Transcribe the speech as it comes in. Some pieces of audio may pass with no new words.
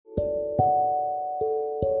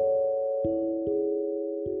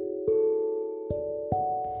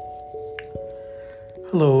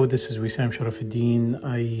Hello, this is Wissam Sharafuddin.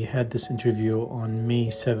 I had this interview on May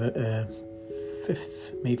 5th,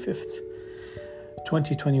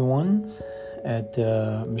 2021 at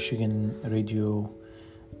the Michigan Radio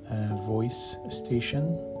Voice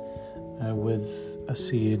station with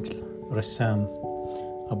Asil Rassam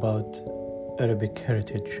about Arabic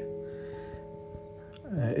heritage.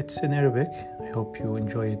 It's in Arabic. I hope you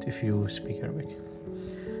enjoy it if you speak Arabic.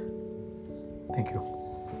 Thank you.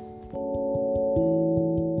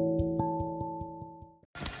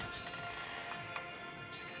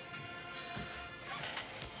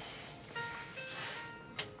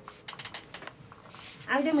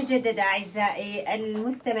 عودة مجددة أعزائي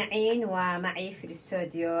المستمعين، ومعي في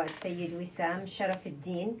الاستوديو السيد وسام شرف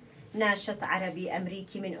الدين، ناشط عربي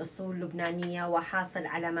أمريكي من أصول لبنانية وحاصل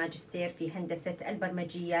على ماجستير في هندسة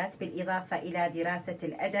البرمجيات، بالإضافة إلى دراسة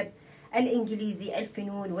الأدب الإنجليزي،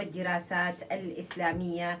 الفنون والدراسات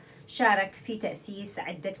الإسلامية. شارك في تأسيس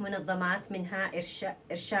عدة منظمات منها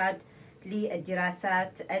إرشاد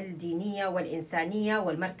للدراسات الدينية والإنسانية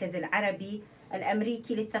والمركز العربي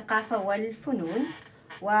الأمريكي للثقافة والفنون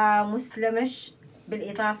ومسلمش،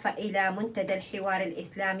 بالإضافة إلى منتدى الحوار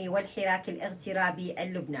الإسلامي والحراك الاغترابي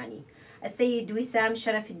اللبناني. السيد وسام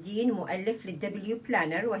شرف الدين مؤلف للدبليو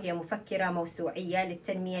بلانر، وهي مفكرة موسوعية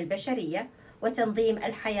للتنمية البشرية وتنظيم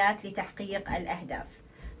الحياة لتحقيق الأهداف.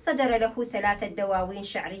 صدر له 3 دواوين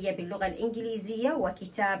شعرية باللغة الإنجليزية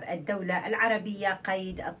وكتاب الدولة العربية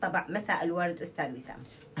قيد الطبع. مساء الورد أستاذ وسام.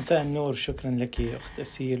 مساء النور، شكرا لك أخت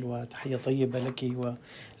أسيل، وتحية طيبة لك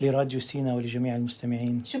ولراديو سينا ولجميع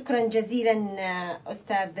المستمعين. شكرا جزيلا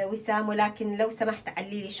أستاذ وسام، ولكن لو سمحت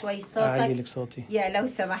علي لي شوي صوتك. أعلي لك صوتي لو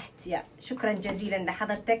سمحت. شكرا جزيلا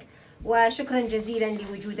لحضرتك، وشكرا جزيلا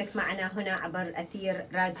لوجودك معنا هنا عبر أثير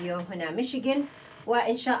راديو هنا ميشيغان،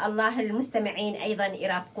 وإن شاء الله المستمعين أيضا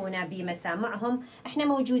يرافقونا بمسامعهم. احنا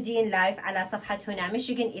موجودين لايف على صفحة هنا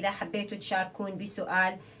ميشيغان، إذا حبيتوا تشاركون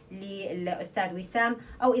بسؤال للأستاذ وسام،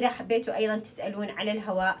 أو إذا حبيتوا أيضا تسألون على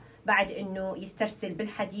الهواء بعد أنه يسترسل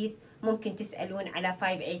بالحديث، ممكن تسألون على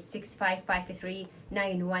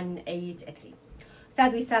 586-553-9183.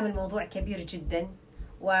 أستاذ وسام، الموضوع كبير جدا،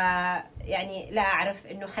 ويعني لا أعرف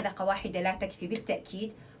أنه حلقة واحدة لا تكفي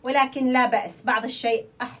بالتأكيد، ولكن لا بأس، بعض الشيء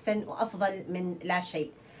أحسن وأفضل من لا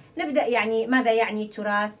شيء. نبدأ. ماذا يعني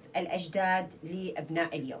تراث الأجداد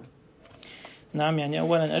لأبناء اليوم؟ نعم،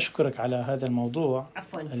 أولا أشكرك على هذا الموضوع.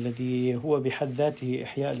 عفوا. الذي هو بحد ذاته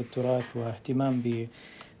إحياء للتراث واهتمام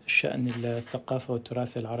بشأن الثقافة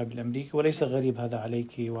والتراث العربي الأمريكي، وليس غريب هذا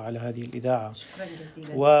عليك وعلى هذه الإذاعة. شكرا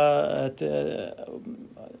جزيلا.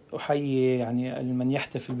 وأحيي من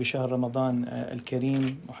يحتفل بشهر رمضان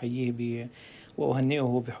الكريم، أحييه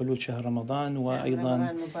وأهنئه بحلول شهر رمضان،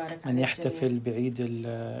 وأيضا من يحتفل بعيد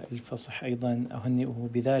الفصح أيضا أهنئه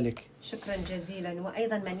بذلك. شكرا جزيلا.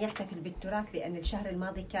 وأيضا من يحتفل بالتراث، لأن الشهر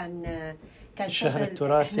الماضي كان شهر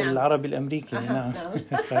التراث العربي الأمريكي. نعم.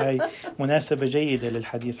 فهي مناسبة جيدة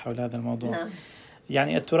للحديث حول هذا الموضوع. نعم.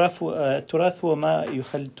 التراث هو ما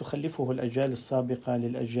تخلفه الأجيال السابقة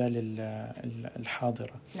للأجيال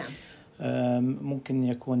الحاضرة. نعم. ممكن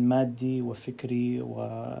يكون مادي وفكري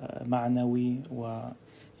ومعنوي،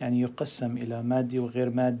 يقسم إلى مادي وغير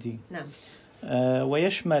مادي. نعم.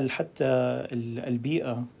 ويشمل حتى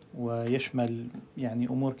البيئة، ويشمل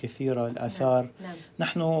أمور كثيرة، الآثار. نعم.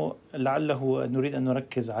 نحن لعله نريد أن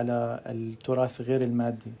نركز على التراث غير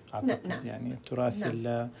المادي أعتقد. نعم. التراث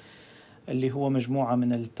اللي هو مجموعة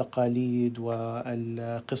من التقاليد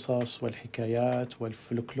والقصص والحكايات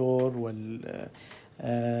والفلكلور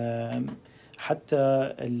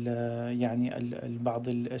حتى بعض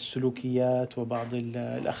السلوكيات وبعض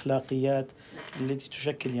الأخلاقيات التي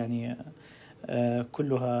تشكل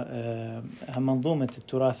كلها منظومة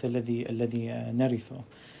التراث الذي نرثه.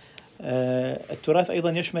 التراث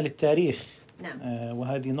أيضا يشمل التاريخ. نعم.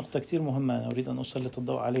 وهذه نقطة كتير مهمة أنا أريد أن أسلط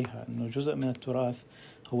الضوء عليها، أنه جزء من التراث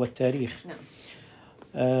هو التاريخ. نعم.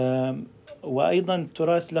 وأيضا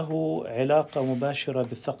التراث له علاقة مباشرة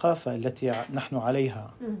بالثقافة التي نحن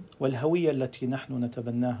عليها والهوية التي نحن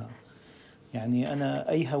نتبناها. أنا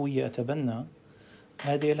أي هوية أتبنى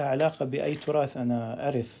هذه لها علاقة بأي تراث أنا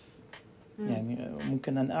أرث.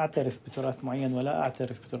 ممكن أن أعترف بتراث معين ولا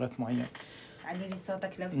أعترف بتراث معين. علي لي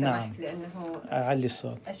صوتك لو سمحت. نعم. لأنه أعلي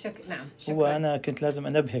الصوت. نعم. شكرا. هو أنا كنت لازم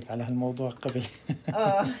أنبهك على هالموضوع قبل.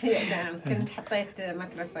 نعم. كنت حطيت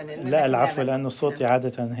ميكروفون. لا العفو، لأنه صوتي نعم.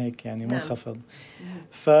 عادة هيك منخفض.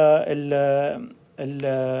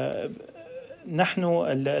 نحن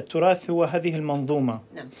التراث هو هذه المنظومة.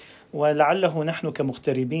 نعم. ولعله نحن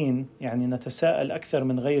كمغتربين نتساءل أكثر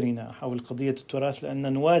من غيرنا حول قضية التراث،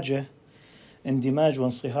 لأن نواجه اندماج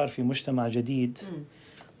وانصهار في مجتمع جديد.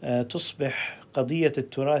 تصبح قضية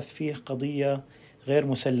التراث فيه قضية غير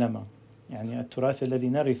مسلمة. يعني التراث الذي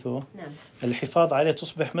نرثه نعم. الحفاظ عليه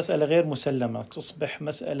تصبح مسألة غير مسلمة، تصبح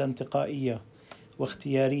مسألة انتقائية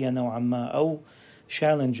واختيارية نوعا ما، أو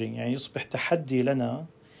challenging، يعني يصبح تحدي لنا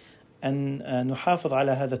أن نحافظ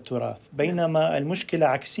على هذا التراث. بينما المشكلة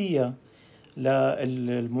عكسية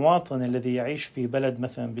للمواطن الذي يعيش في بلد،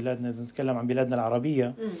 مثلا بلادنا، نتكلم عن بلادنا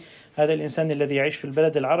العربية، هذا الإنسان الذي يعيش في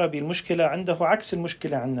البلد العربي المشكلة عنده عكس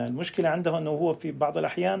المشكلة عندنا. المشكلة عنده أنه هو في بعض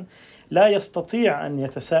الأحيان لا يستطيع أن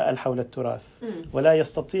يتساءل حول التراث، ولا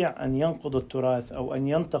يستطيع أن ينقض التراث أو أن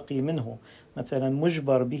ينتقي منه، مثلا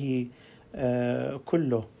مجبر به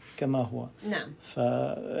كله كما هو. نعم.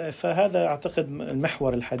 فهذا أعتقد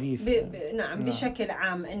المحور الحديث. نعم، بشكل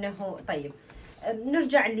عام أنه طيب.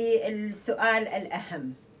 نرجع للسؤال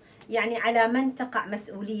الأهم، يعني على من تقع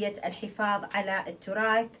مسؤولية الحفاظ على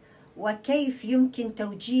التراث، وكيف يمكن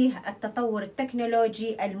توجيه التطور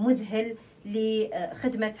التكنولوجي المذهل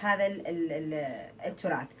لخدمة هذا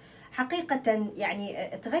التراث؟ حقيقة يعني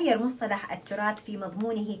تغير مصطلح التراث في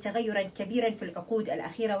مضمونه تغيرا كبيرا في العقود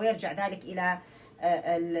الأخيرة، ويرجع ذلك إلى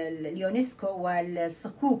اليونسكو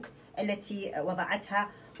والصكوك التي وضعتها،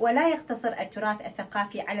 ولا يقتصر التراث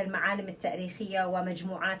الثقافي على المعالم التاريخية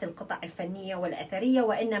ومجموعات القطع الفنية والأثرية،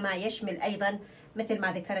 وإنما يشمل أيضا مثل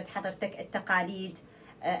ما ذكرت حضرتك التقاليد،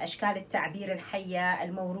 أشكال التعبير الحية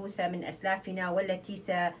الموروثة من أسلافنا والتي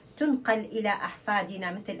ستنقل إلى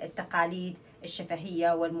أحفادنا، مثل التقاليد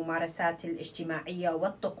الشفهية والممارسات الاجتماعية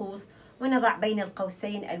والطقوس. ونضع بين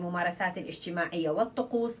القوسين الممارسات الاجتماعية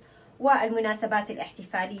والطقوس والمناسبات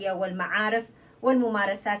الاحتفالية والمعارف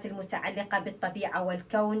والممارسات المتعلقة بالطبيعة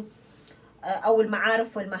والكون، أو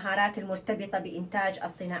المعارف والمهارات المرتبطة بإنتاج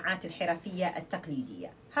الصناعات الحرفية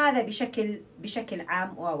التقليدية. هذا بشكل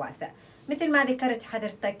عام وواسع. مثل ما ذكرت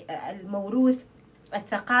حضرتك، الموروث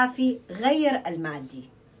الثقافي غير المادي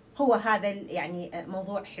هو هذا يعني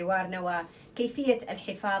موضوع حوارنا وكيفية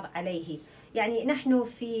الحفاظ عليه. يعني نحن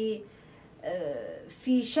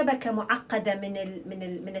في شبكة معقدة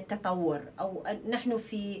من التطور، أو نحن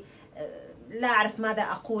في لا أعرف ماذا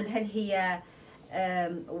أقول، هل هي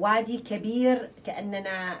وادي كبير،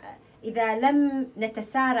 كأننا إذا لم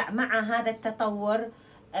نتسارع مع هذا التطور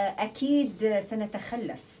أكيد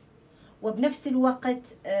سنتخلف. وبنفس الوقت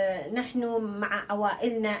نحن مع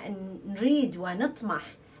عوائلنا نريد ونطمح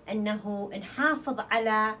أنه نحافظ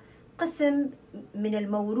على قسم من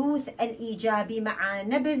الموروث الإيجابي مع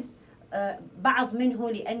نبذ بعض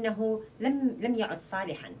منه لأنه لم يعد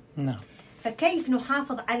صالحا. نعم. فكيف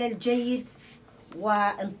نحافظ على الجيد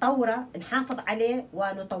ونطوره، نحافظ عليه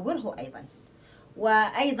ونطوره أيضا،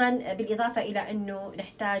 وأيضا بالإضافة إلى أنه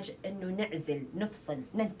نحتاج أنه نعزل، نفصل،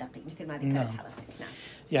 ننتقي مثل ما ذكرت حضرتك. نعم.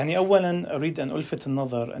 يعني أولا أريد أن ألفت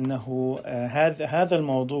النظر أنه هذا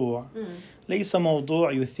الموضوع ليس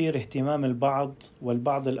موضوع يثير اهتمام البعض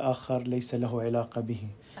والبعض الآخر ليس له علاقة به.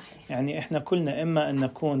 صحيح. يعني إحنا كلنا إما أن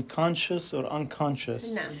نكون conscious or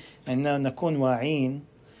unconscious، نعم. أن نكون واعين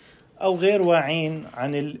أو غير واعين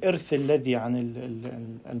عن الإرث الذي، عن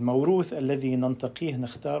الموروث الذي ننتقيه،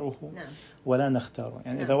 نختاره نعم. ولا نختاره.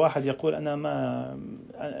 يعني نعم. إذا واحد يقول أنا ما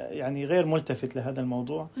يعني غير ملتفت لهذا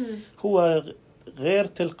الموضوع، هو غير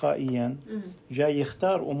تلقائيا جاي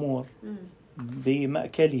يختار أمور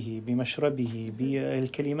بمأكله، بمشربه،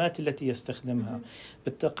 بالكلمات التي يستخدمها،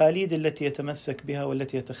 بالتقاليد التي يتمسك بها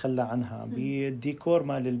والتي يتخلى عنها، بالديكور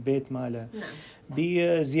مال البيت ماله،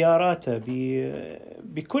 بزياراته،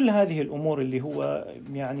 بكل هذه الأمور اللي هو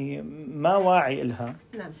يعني ما واعي إلها،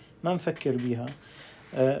 ما مفكر بها.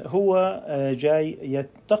 هو جاي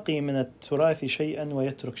يتقي من التراث شيئا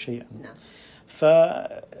ويترك شيئا.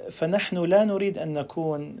 فنحن لا نريد أن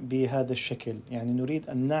نكون بهذا الشكل. يعني نريد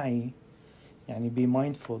أن نعي، يعني be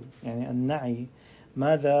mindful، يعني أن نعي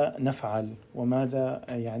ماذا نفعل وماذا،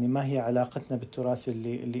 يعني ما هي علاقتنا بالتراث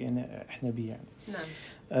اللي إحنا به. يعني نعم.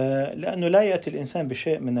 لأنه لا يأتي الإنسان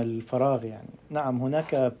بشيء من الفراغ. يعني نعم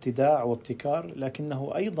هناك ابتداع وابتكار،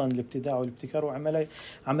 لكنه أيضا الابتداع والابتكار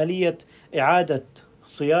عملية إعادة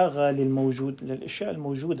صياغة للأشياء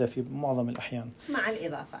الموجودة في معظم الأحيان،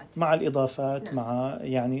 مع الإضافات. نعم. مع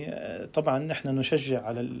يعني طبعا نحن نشجع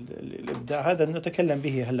على الإبداع، هذا نتكلم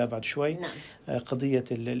به هلا بعد شوي. نعم. قضية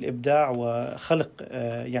الإبداع وخلق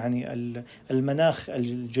يعني المناخ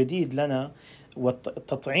الجديد لنا،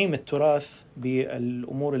 وتطعيم التراث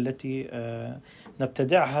بالأمور التي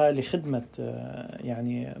نبتدعها لخدمة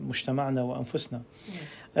يعني مجتمعنا وأنفسنا.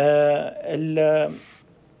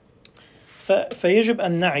 فيجب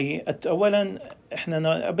أن نعي أولا.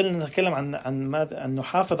 إحنا قبل أن نتكلم عن ماذا أن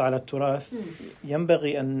نحافظ على التراث،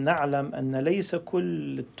 ينبغي أن نعلم أن ليس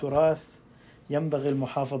كل التراث ينبغي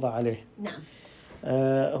المحافظة عليه. نعم.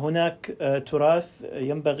 هناك تراث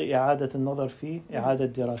ينبغي إعادة النظر فيه، إعادة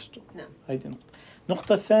دراسته. نعم. هذه نقطة.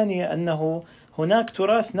 النقطة الثانية أنه هناك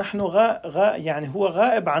تراث نحن يعني هو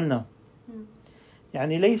غائب عنا،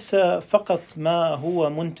 يعني ليس فقط ما هو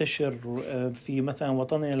منتشر في مثلا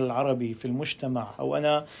وطننا العربي في المجتمع، أو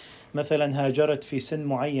أنا مثلا هاجرت في سن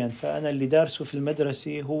معين فأنا اللي دارسه في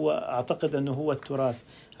المدرسة هو أعتقد أنه هو التراث.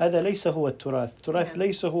 هذا ليس هو التراث. التراث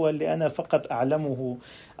ليس هو اللي أنا فقط أعلمه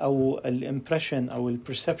أو الإمبريشن أو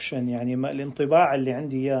البرسبشن، يعني الانطباع اللي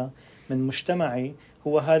عندي إياه من مجتمعي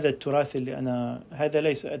هو هذا التراث اللي أنا. هذا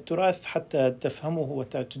ليس التراث، حتى تفهمه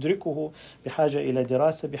وتدركه بحاجة إلى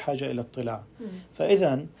دراسة، بحاجة إلى اطلاع.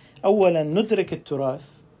 فإذا أولا ندرك التراث،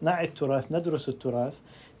 نعي التراث، ندرس التراث.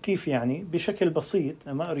 كيف يعني؟ بشكل بسيط،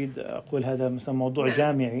 أنا ما أريد أقول هذا مثلا موضوع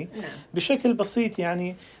جامعي. بشكل بسيط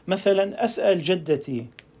يعني مثلا أسأل جدتي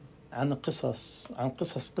عن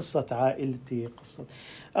قصة عائلتي،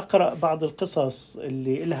 أقرأ بعض القصص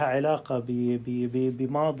اللي لها علاقة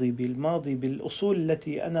بالماضي، بالأصول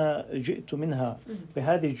التي أنا جئت منها،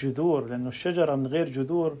 بهذه الجذور، لأنه الشجرة من غير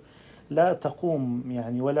جذور لا تقوم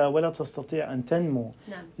يعني ولا تستطيع أن تنمو.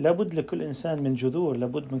 لابد لكل إنسان من جذور،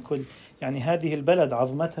 لابد من كل، يعني هذه البلد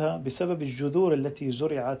عظمتها بسبب الجذور التي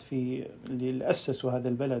زرعت في اللي أسسوا هذا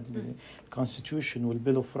البلد، الكونستيتيوشن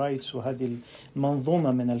والبيل اوف رايتس، وهذه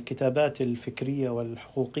المنظومة من الكتابات الفكرية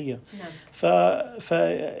والحقوقية.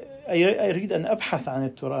 فأريد أن أبحث عن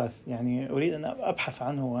التراث، يعني أريد أن أبحث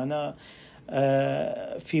عنه. أنا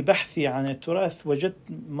في بحثي عن التراث وجدت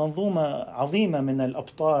منظومة عظيمة من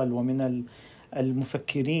الأبطال ومن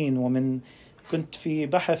المفكرين، كنت في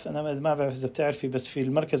بحث، أنا ما بعرف إذا بتعرفي، بس في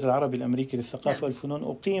المركز العربي الأمريكي للثقافة والفنون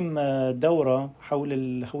أقيم دورة حول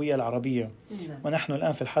الهوية العربية، ونحن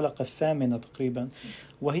الآن في الحلقة 8 تقريبا،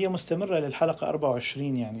 وهي مستمرة للحلقة 24،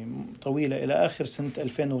 يعني طويلة إلى آخر سنة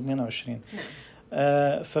 2022.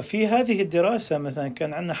 ففي هذه الدراسة مثلا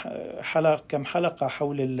كان عندنا كم حلقة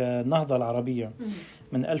حول النهضة العربية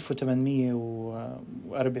من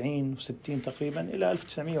 1840 و60 تقريبا إلى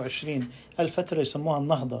 1920، الفترة يسموها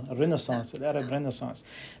النهضة، الرينيسانس، العرب رينيسانس،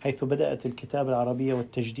 حيث بدأت الكتابة العربية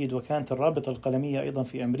والتجديد. وكانت الرابطة القلمية أيضا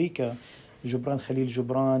في أمريكا، جبران خليل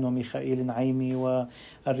جبران وميخائيل نعيمي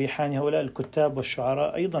والريحاني، هؤلاء الكتاب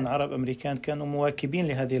والشعراء أيضا عرب أمريكان كانوا مواكبين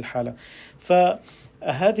لهذه الحالة.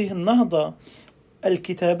 فهذه النهضة،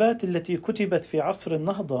 الكتابات التي كتبت في عصر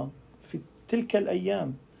النهضة في تلك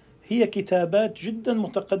الأيام هي كتابات جدا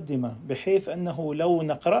متقدمة، بحيث أنه لو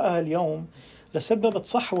نقرأها اليوم لسببت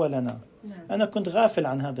صحوة لنا. أنا كنت غافل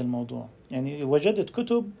عن هذا الموضوع، يعني وجدت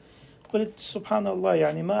كتب قلت سبحان الله،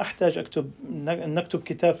 يعني ما أحتاج نكتب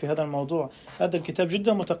كتاب في هذا الموضوع، هذا الكتاب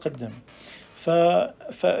جدا متقدم.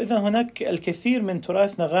 فإذا هناك الكثير من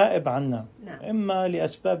تراثنا غائب عنا، إما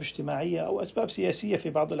لأسباب اجتماعية أو أسباب سياسية في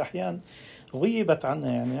بعض الأحيان غيبت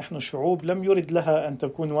عنا. يعني نحن شعوب لم يرد لها أن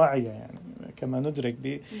تكون واعية، يعني كما ندرك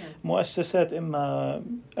بمؤسسات، إما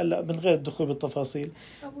من غير الدخول بالتفاصيل،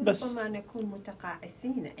 بس ربما نكون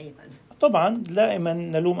متقاعسين أيضا. طبعا دائما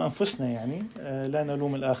نلوم أنفسنا، يعني لا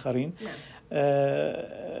نلوم الآخرين.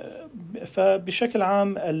 فبشكل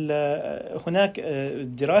عام هناك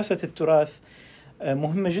دراسة التراث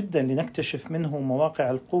مهمة جدا لنكتشف منه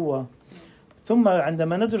مواقع القوة، ثم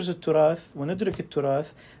عندما ندرس التراث وندرك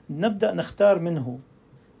التراث نبدأ نختار منه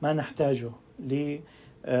ما نحتاجه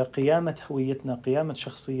لقيامة هويتنا، قيامة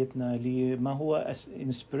شخصيتنا، لما هو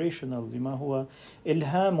inspirational، لما هو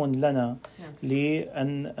إلهام لنا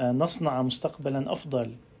لأن نصنع مستقبلا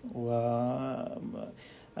أفضل، وأن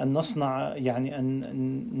نصنع يعني أن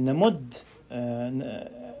نمد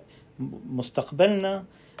مستقبلنا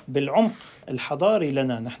بالعمق الحضاري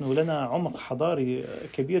لنا. نحن لنا عمق حضاري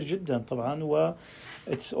كبير جدا طبعا، و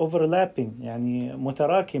it's overlapping، يعني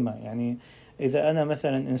متراكمة. يعني إذا أنا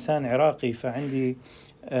مثلا إنسان عراقي فعندي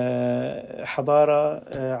حضارة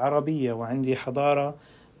عربية، وعندي حضارة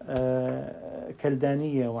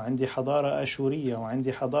كلدانية، وعندي حضارة أشورية،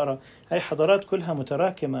 وعندي حضارة، هاي حضارات كلها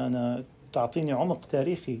متراكمة، أنا تعطيني عمق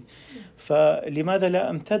تاريخي. فلماذا لا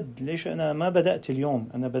أمتد؟ ليش أنا ما بدأت اليوم؟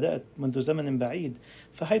 أنا بدأت منذ زمن بعيد،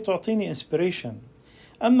 فهي تعطيني inspiration.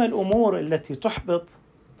 أما الأمور التي تحبط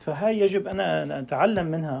فهي يجب أن أتعلم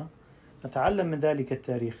منها، أتعلم من ذلك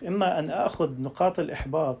التاريخ. إما أن أخذ نقاط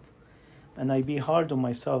الإحباط and I be hard on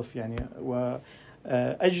myself، يعني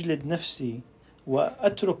وأجلد نفسي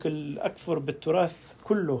وأترك الأكفر بالتراث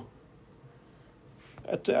كله،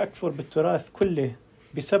 أكفر بالتراث كله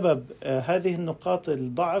بسبب هذه النقاط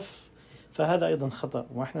الضعف، فهذا أيضا خطأ.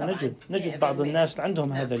 وإحنا نجد بعض الناس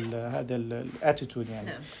عندهم هذا الاتيتود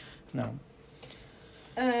يعني. نعم.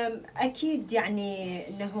 أكيد يعني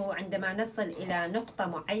أنه عندما نصل إلى نقطة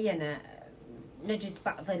معينة نجد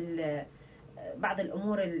بعض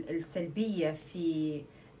الأمور السلبية في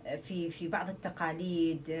في بعض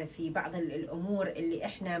التقاليد، في بعض الأمور اللي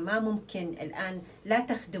إحنا ما ممكن الآن لا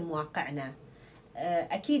تخدم واقعنا،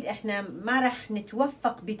 أكيد إحنا ما رح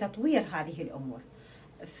نتوفق بتطوير هذه الأمور.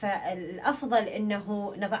 فالأفضل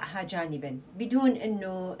أنه نضعها جانبا بدون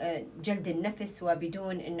أنه جلد النفس،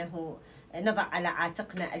 وبدون أنه نضع على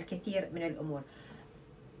عاتقنا الكثير من الأمور.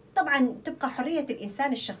 طبعا تبقى حرية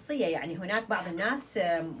الإنسان الشخصية، يعني هناك بعض الناس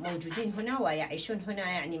موجودين هنا ويعيشون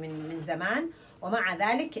هنا يعني من زمان، ومع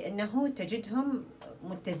ذلك أنه تجدهم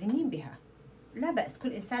ملتزمين بها. لا بأس،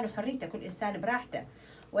 كل إنسان وحريته، كل إنسان براحته،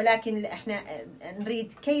 ولكن احنا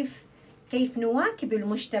نريد كيف نواكب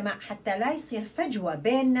المجتمع حتى لا يصير فجوة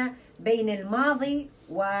بين الماضي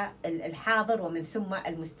والحاضر ومن ثم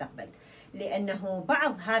المستقبل، لأنه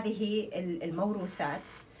بعض هذه الموروثات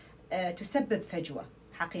تسبب فجوة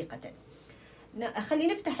حقيقة. خلي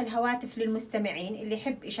نفتح الهواتف للمستمعين اللي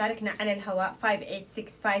يحب يشاركنا على الهواء 5865539183،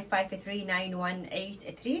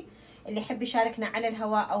 اللي يحب يشاركنا على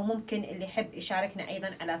الهواء، أو ممكن اللي يحب يشاركنا أيضا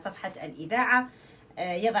على صفحة الإذاعة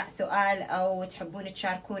يضع سؤال، أو تحبون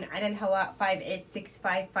تشاركون على الهواء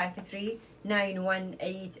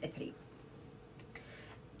 5865539183.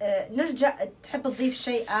 نرجع، تحب تضيف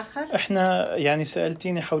شيء آخر؟ إحنا يعني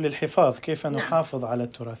سألتيني حول الحفاظ، كيف نحافظ على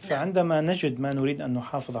التراث. فعندما نجد ما نريد أن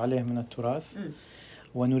نحافظ عليه من التراث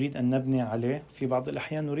ونريد أن نبني عليه، في بعض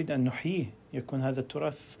الأحيان نريد أن نحييه، يكون هذا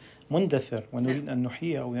التراث مندثر ونريد أن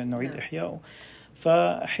نحييه أو أن نعيد إحياؤه.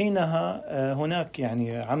 فحينها هناك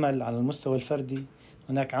يعني عمل على المستوى الفردي،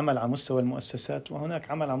 هناك عمل على مستوى المؤسسات،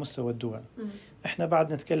 وهناك عمل على مستوى الدول. إحنا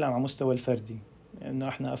بعد نتكلم عن مستوى الفردي، لأنه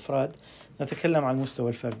إحنا أفراد نتكلم عن المستوى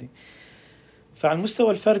الفردي. فعلى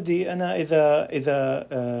المستوى الفردي أنا إذا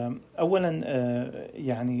أولا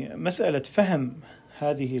يعني مسألة فهم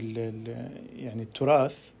هذه يعني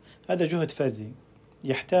التراث، هذا جهد فردي،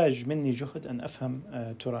 يحتاج مني جهد أن أفهم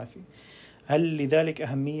تراثي. هل لذلك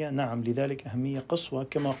أهمية؟ نعم، لذلك أهمية قصوى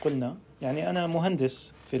كما قلنا. يعني أنا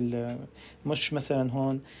مهندس مش مثلا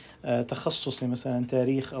هون تخصصي مثلا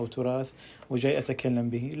تاريخ أو تراث وجاي أتكلم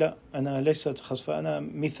به، لا، أنا ليس تخصص. فأنا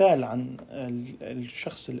مثال عن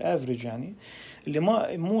الشخص الأفريج، يعني اللي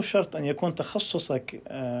مو شرط أن يكون تخصصك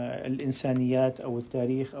الإنسانيات أو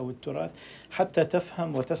التاريخ أو التراث حتى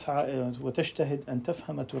تفهم وتسعى وتجتهد أن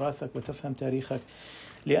تفهم تراثك وتفهم تاريخك،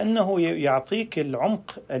 لأنه يعطيك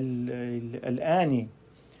العمق الآني،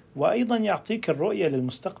 وأيضا يعطيك الرؤية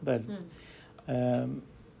للمستقبل.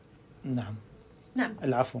 نعم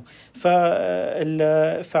العفو.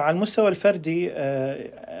 فعلى المستوى الفردي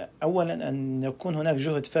أولا أن يكون هناك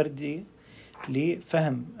جهد فردي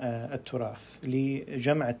لفهم التراث،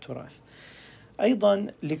 لجمع التراث. أيضا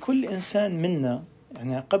لكل إنسان منا،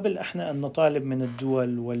 يعني قبل احنا أن نطالب من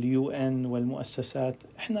الدول والUN والمؤسسات،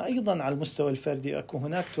 احنا أيضا على المستوى الفردي أكو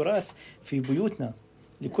هناك تراث في بيوتنا،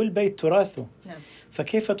 لكل بيت تراثه.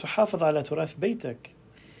 فكيف تحافظ على تراث بيتك؟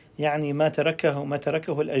 يعني ما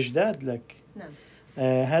تركه الأجداد لك.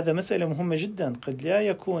 هذا مسألة مهمة جدا،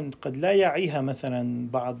 قد لا يعيها مثلا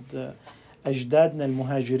بعض أجدادنا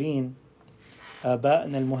المهاجرين،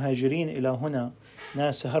 آبائنا المهاجرين إلى هنا،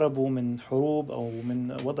 ناس هربوا من حروب أو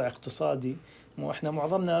من وضع اقتصادي، وإحنا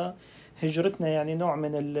معظمنا هجرتنا يعني نوع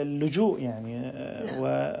من اللجوء، يعني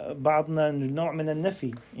وبعضنا نوع من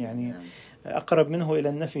النفي، يعني أقرب منه إلى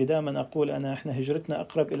النفي. دائما أقول إحنا هجرتنا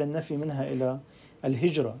أقرب إلى النفي منها إلى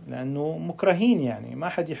الهجرة، لأنه مكرهين، يعني ما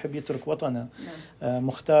حد يحب يترك وطنه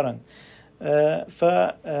مختارا.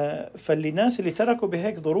 فالناس اللي تركوا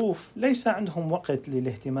بهيك ظروف ليس عندهم وقت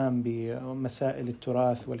للاهتمام بمسائل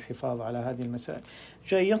التراث والحفاظ على هذه المسائل.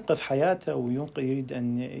 جاي ينقذ حياته ويريد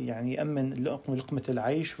أن يعني يأمن لقمة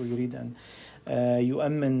العيش، ويريد أن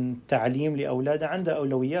يؤمن تعليم لأولاده، عنده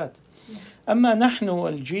أولويات. أما نحن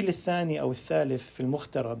الجيل الثاني أو الثالث في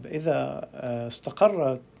المغترب، إذا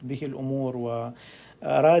استقرت به الأمور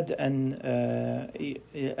وأراد أن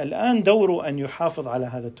الآن دوره أن يحافظ على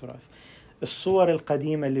هذا التراث، الصور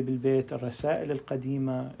القديمة اللي بالبيت، الرسائل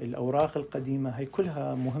القديمة، الأوراق القديمة، هي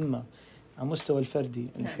كلها مهمة على مستوى الفردي،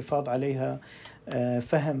 الحفاظ عليها،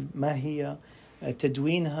 فهم ما هي،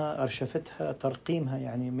 تدوينها، أرشفتها، ترقيمها،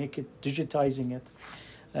 يعني make it digitizing it.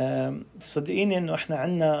 صدقيني أنه إحنا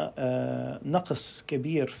عندنا نقص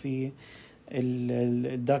كبير في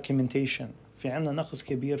الدوكيومنتيشن، في عندنا نقص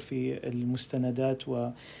كبير في المستندات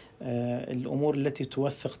والأمور التي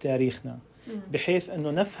توثق تاريخنا، بحيث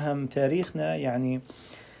أنه نفهم تاريخنا. يعني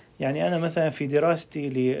أنا مثلا في دراستي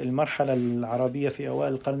للمرحلة العربية في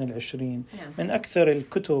أوائل القرن العشرين، من أكثر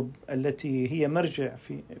الكتب التي هي مرجع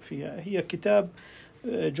هي كتاب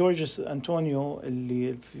جورجس أنطونيو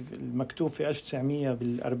اللي المكتوب في 1900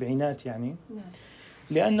 بالأربعينات، يعني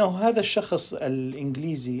لأنه هذا الشخص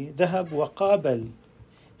الإنجليزي ذهب وقابل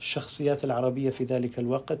الشخصيات العربية في ذلك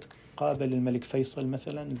الوقت. قابل الملك فيصل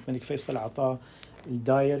مثلا، الملك فيصل أعطاه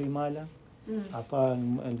الدايري ماله، أعطاه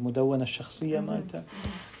المدونة الشخصية مالته.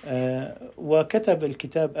 وكتب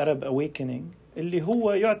الكتاب Arab Awakening اللي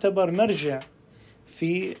هو يعتبر مرجع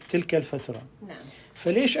في تلك الفترة. نعم.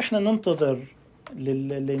 فليش إحنا ننتظر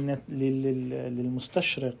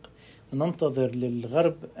للمستشرق، ننتظر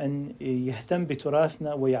للغرب أن يهتم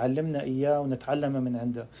بتراثنا ويعلمنا إياه ونتعلم من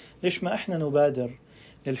عنده؟ ليش ما إحنا نبادر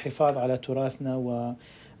للحفاظ على تراثنا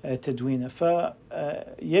وتدوينه؟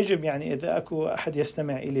 فيجب يعني إذا أكو أحد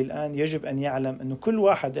يستمع إلي الآن يجب أن يعلم أنه كل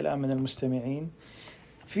واحد الآن من المستمعين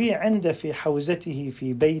في عنده في حوزته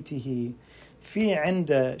في بيته في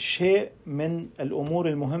عنده شيء من الأمور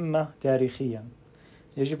المهمة تاريخيا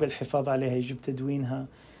يجب الحفاظ عليها، يجب تدوينها.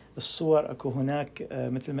 الصور أكو هناك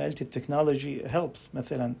مثل ما قلت التكنولوجي helps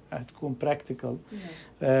مثلا تكون practical.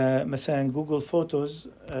 مثلا Google Photos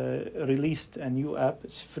released a new app,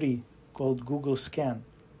 it's free called Google Scan.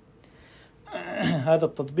 هذا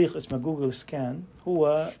التطبيق اسمه Google Scan،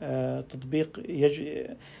 هو تطبيق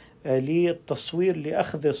للتصوير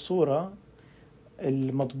لأخذ الصورة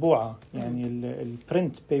المطبوعة يعني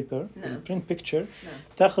البرنت بيبر، البرنت بيكتشر.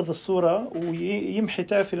 تاخذ الصورة ويمحي،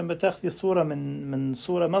 تعرفي لما تاخذي الصورة من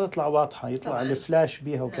صورة ما تطلع واضحة يطلع طبعاً الفلاش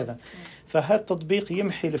بيها وكذا. فهذا التطبيق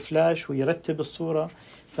يمحي الفلاش ويرتب الصورة،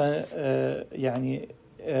 يعني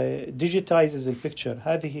digitizes البيكتشر.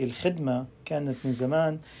 هذه الخدمة كانت من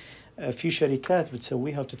زمان في شركات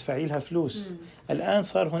بتسويها وتدفعي لها فلوس. الآن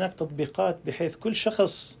صار هناك تطبيقات بحيث كل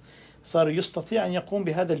شخص صار يستطيع أن يقوم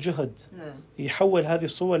بهذا الجهد. يحول هذه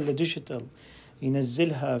الصور لديجيتال،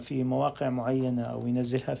 ينزلها في مواقع معينة أو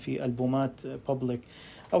ينزلها في ألبومات بابليك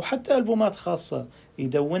أو حتى ألبومات خاصة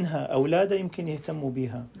يدونها. أولاده يمكن يهتموا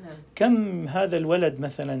بها. كم هذا الولد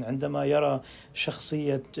مثلا عندما يرى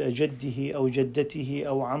شخصية جده أو جدته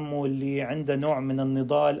أو عمه اللي عنده نوع من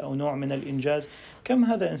النضال أو نوع من الإنجاز، كم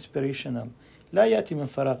هذا inspirational. لا يأتي من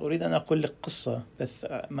فراغ. أريد أن أقول لك قصة، بس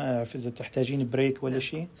ما أعرف إذا تحتاجين بريك ولا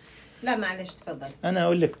شيء. لا معلش تفضل. أنا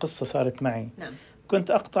أقول لك قصة صارت معي. نعم.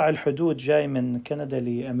 كنت أقطع الحدود جاي من كندا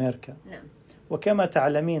لأمريكا. نعم. وكما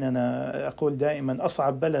تعلمين أنا أقول دائما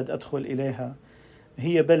أصعب بلد أدخل إليها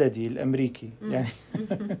هي بلدي الأمريكي.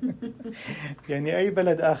 يعني أي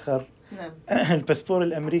بلد آخر الباسبور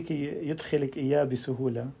الأمريكي يدخلك إياه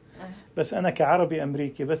بسهولة، بس أنا كعربي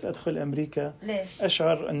أمريكي بس أدخل أمريكا ليش؟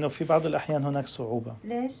 أشعر أنه في بعض الأحيان هناك صعوبة.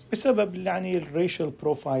 ليش؟ بسبب يعني الريشل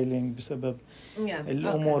بروفايلينج، بسبب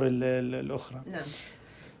الأمور الأخرى. نعم.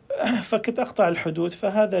 فكنت أقطع الحدود،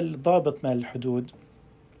 فهذا الضابط مال الحدود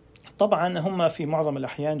طبعا هم في معظم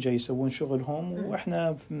الأحيان جاي يسوون شغلهم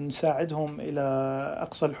وإحنا نساعدهم إلى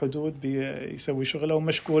أقصى الحدود بيسوي شغله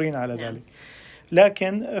ومشكورين على ذلك.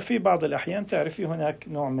 لكن في بعض الأحيان تعرفي هناك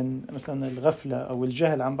نوع من مثلا الغفلة أو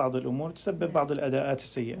الجهل عن بعض الأمور تسبب بعض الأداءات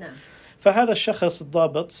السيئة. فهذا الشخص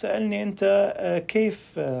الضابط سألني أنت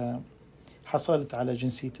كيف حصلت على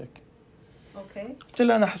جنسيتك؟ قلت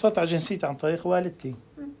له أنا حصلت على جنسيتي عن طريق والدتي.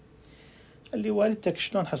 قال لي والدتك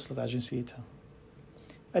شلون حصلت على جنسيتها؟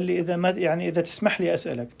 قال لي إذا ما يعني إذا تسمح لي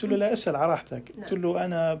أسألك. قلت له لا، أسأل على راحتك. قلت له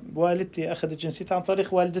أنا والدتي أخذت جنسيتها عن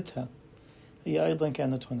طريق والدتها، هي أيضا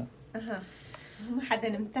كانت هنا. ما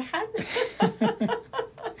حدا امتحن.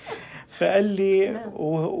 فقال لي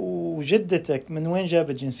وجدتك من وين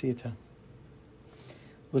جابت جنسيتها؟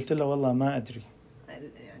 قلت له والله ما أدري، يعني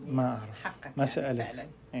ما أعرف، ما سألت.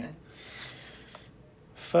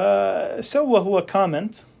 فسوى هو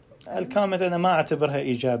كومنت. الكومنت أنا ما أعتبرها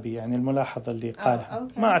إيجابي، يعني الملاحظة اللي قالها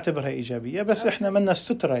ما أعتبرها إيجابية، بس إحنا منا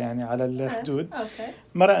السترة يعني على الحدود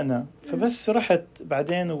مرقنا. فبس رحت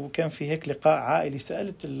بعدين وكان في هيك لقاء عائلي،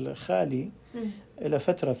 سألت الخالي إلى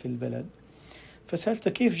فترة في البلد،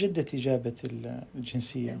 فسألته كيف جدتي جابت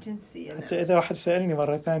الجنسية. حتى إذا واحد سألني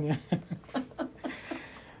مرة ثانية.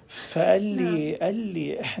 فقال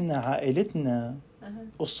لي إحنا عائلتنا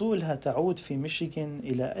أصولها تعود في ميشيغان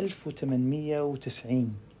إلى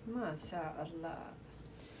 1890. ما شاء الله.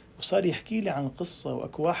 وصار يحكي لي عن قصة،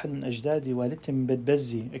 وأكو واحد من أجدادي والدتي من بيت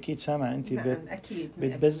بزي، أكيد سامع أنت.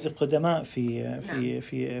 بيت بزي قدماء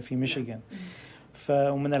في ميشيغان.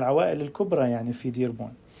 ومن العوائل الكبرى يعني في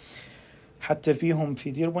ديربون، حتى فيهم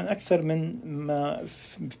في ديربون أكثر من ما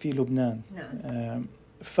في لبنان.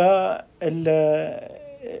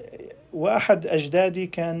 وأحد أجدادي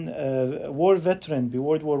كان وور فيترن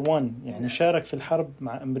بورد وور 1، يعني شارك في الحرب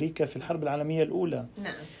مع أمريكا في الحرب العالمية الأولى.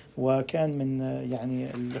 وكان من يعني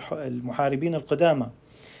المحاربين القدامى.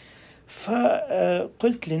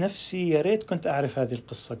 فقلت لنفسي يا ريت كنت أعرف هذه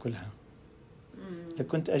القصة كلها،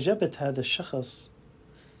 لكنت أجبت هذا الشخص،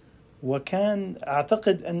 وكان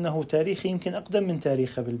أعتقد أنه تاريخي يمكن أقدم من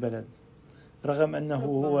تاريخه بالبلد. رغم أنه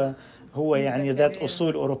هو يعني ذات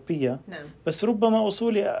أصول أوروبية. نعم. بس ربما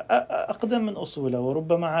أصولي أقدم من أصوله،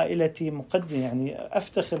 وربما عائلتي مقدم، يعني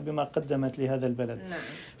أفتخر بما قدمت لهذا البلد. نعم.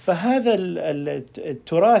 فهذا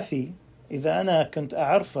التراثي إذا أنا كنت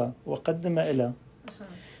أعرفه وأقدمه له،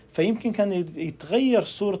 فيمكن كان يتغير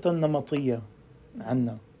صورته النمطية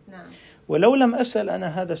عنا. نعم. ولو لم أسأل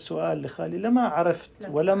أنا هذا السؤال لخالي لما عرفت،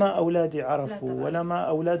 ولا ما أولادي عرفوا، ولا ما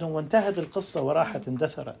أولادهم، وانتهت القصة وراحت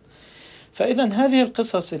اندثرت. فإذا هذه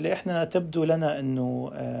القصص اللي إحنا تبدو لنا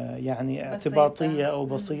أنه يعني اعتباطية أو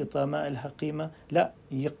بسيطة ما لها قيمة، لا،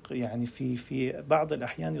 يعني في بعض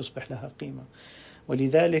الأحيان يصبح لها قيمة.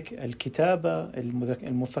 ولذلك الكتابة،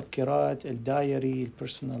 المفكرات، الدايري،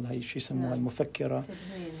 البيرسونال، هاي شيء يسموها المفكرة،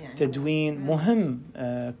 تدوين مهم.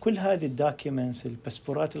 كل هذه الدوكيومنتس،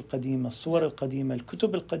 الباسبورات القديمة، الصور القديمة،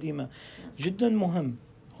 الكتب القديمة جدا مهم.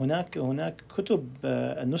 هناك كتب،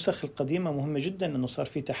 النسخ القديمة مهمة جدا، لأنه صار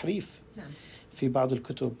في تحريف في بعض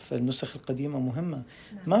الكتب، فالنسخ القديمة مهمة.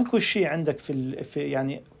 ماكو شيء عندك في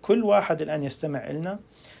يعني كل واحد الآن يستمع لنا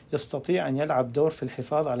يستطيع أن يلعب دور في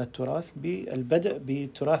الحفاظ على التراث، بالبدء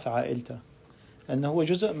بتراث عائلته، لأنه هو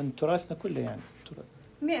جزء من تراثنا كله. يعني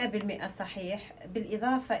 100% صحيح.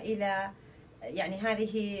 بالإضافة إلى يعني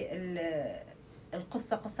هذه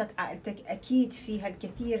القصة، قصة عائلتك، أكيد فيها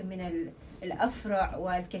الكثير من الأفرع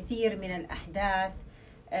والكثير من الأحداث.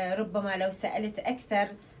 ربما لو سألت أكثر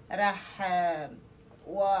راح،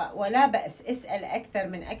 ولا بأس اسأل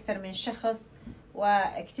أكثر من شخص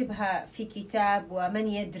واكتبها في كتاب، ومن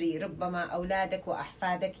يدري ربما أولادك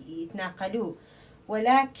وأحفادك يتناقلوه.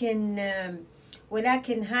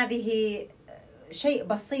 ولكن هذه شيء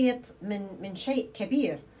بسيط من شيء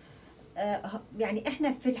كبير. يعني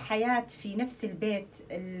إحنا في الحياة في نفس البيت،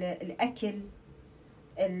 الأكل،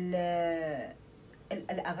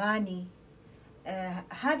 الأغاني،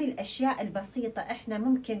 هذه الأشياء البسيطة إحنا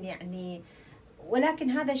ممكن يعني، ولكن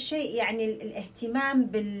هذا الشيء يعني الاهتمام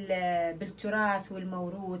بالتراث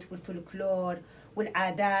والموروث والفولكلور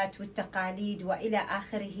والعادات والتقاليد وإلى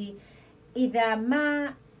آخره، إذا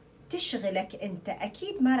ما تشغلك أنت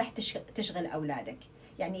أكيد ما راح تشغل أولادك.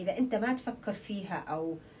 يعني إذا أنت ما تفكر فيها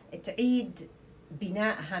أو تعيد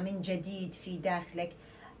بنائها من جديد في داخلك،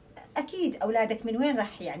 أكيد أولادك من وين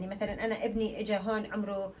راح؟ يعني مثلا أنا ابني إجا هون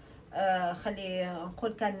عمره خلي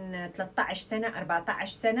نقول كان 13 سنة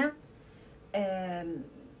 14 سنة.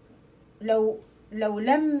 لو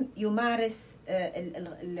لم يمارس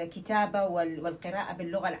الكتابة والقراءة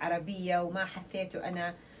باللغة العربية، وما حثيته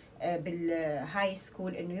أنا بالهاي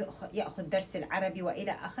سكول إنه يأخذ درس العربي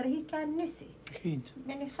وإلى آخره، كان نسي أكيد.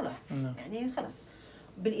 يعني خلاص. يعني خلاص.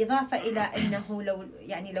 بالإضافة إلى أنه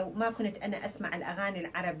لو ما كنت أنا أسمع الأغاني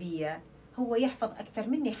العربية، هو يحفظ أكثر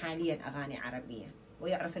مني حاليا أغاني عربية،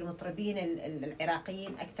 ويعرف المطربين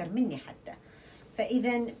العراقيين أكثر مني حتى.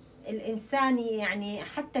 فإذا الإنسان يعني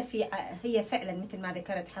حتى هي فعلا مثل ما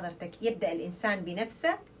ذكرت حضرتك، يبدأ الإنسان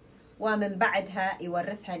بنفسه، ومن بعدها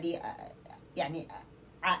يورثها يعني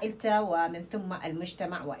عائلته، ومن ثم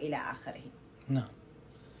المجتمع وإلى آخره. نعم.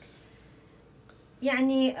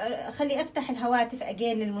 يعني خلي أفتح الهواتف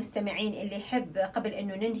أجين للمستمعين اللي يحب، قبل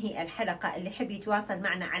أنه ننهي الحلقة، اللي يحب يتواصل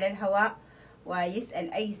معنا على الهواء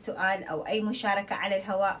ويسأل أي سؤال أو أي مشاركة على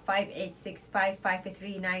الهواء.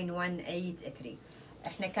 586-553-9183.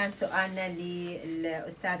 إحنا كان سؤالنا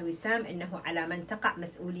للأستاذ وسام إنه على من تقع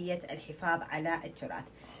مسؤولية الحفاظ على التراث.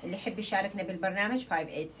 اللي يحب يشاركنا بالبرنامج 586-553-9183.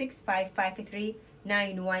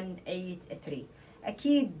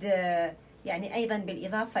 أكيد يعني أيضا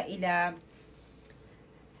بالإضافة إلى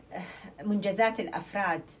منجزات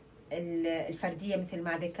الأفراد الفردية مثل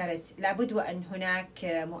ما ذكرت، لابد وأن هناك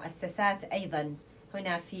مؤسسات أيضا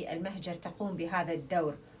هنا في المهجر تقوم بهذا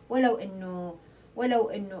الدور. ولو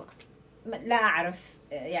أنه لا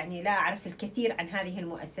أعرف الكثير عن هذه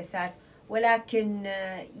المؤسسات، ولكن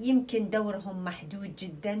يمكن دورهم محدود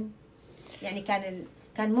جدا. يعني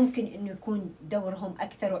كان ممكن أنه يكون دورهم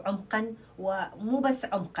أكثر عمقا، ومو بس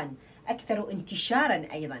عمقا، أكثر انتشارا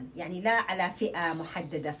أيضا، يعني لا على فئة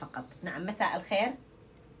محددة فقط. نعم. مساء الخير.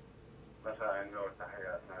 مساء النور.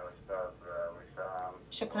 تحياتنا أستاذ وسام.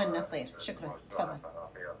 شكرا نصير. شكرا. تفضل.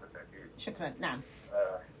 شكرا. نعم.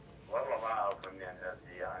 والله ما أعرف منين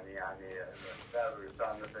أبدي. يعني الأستاذ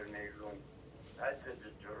وسام مثل ما يقولون عدة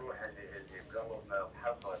الجروح اللي بقلبنا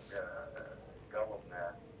وحصلت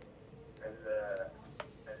قلبنا.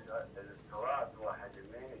 التراث واحد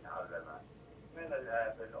منين يتعلمه؟ من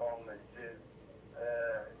الأب، الأم، الجد.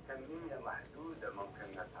 كمية محدودة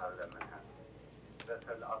ممكن نتعلم منها. بس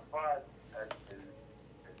الأطفال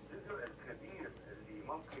الجزء الكبير اللي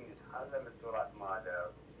ممكن يتعلم التراث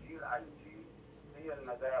ماله جيل عن جيل هي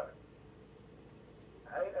المدارس.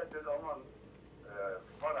 هيئة الأمم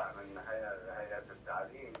فرع من هيئة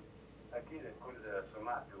أكيد الكل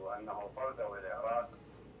سمعتوا أنه طردوا العراق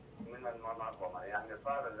من المنظمة، يعني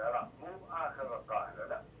صار العراق مو آخر القائمة،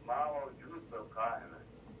 لا ما موجود بالقائمة،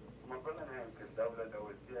 من ضمنها يمكن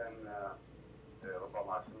دولتين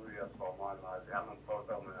ربما سوريا الصومال ما أدري هم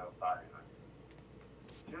طردوا من القائمة.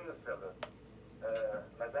 شنو السبب؟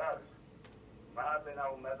 مدارس ما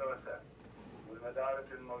بنوا مدرسة،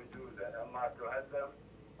 والمدارس الموجودة اما تهدم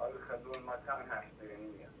او يخلون مكانها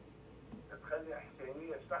حسينية. تخلي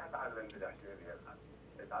حسينية ايش راح تعلم بالحسينية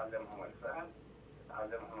الان؟ تعلمهم الفن،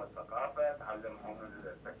 تعلمهم الثقافة، تعلمهم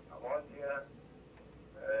التكنولوجيا،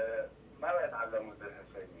 ما لا يتعلمون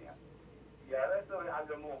بالحسينية. يا ريتهم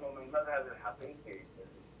يعلموهم المذهب الحقيقي،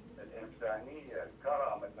 الإنسانية،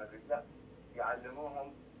 الكرم، لا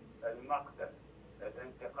يعلموهم المقتل،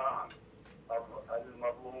 الانتقام،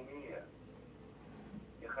 المظلومية.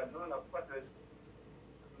 يخلون الطفل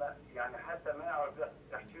يعني حتى ما يعرف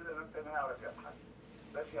يحكي له نكتة، ما يعرف يضحك،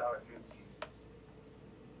 بس يعرف يبكي.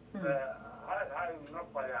 فهاي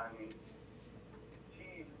النقطة يعني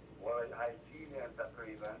جيل وهاي جيلين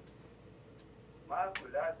تقريبا ماكو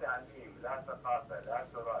لا تعليم، لا ثقافة، لا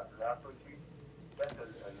تراث، لا كل شيء، بس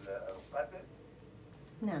القتل.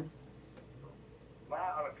 نعم. ما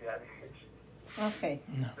أعرف يعني اوكي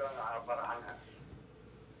شلون أعبر عنها.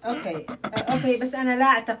 اوكي بس انا لا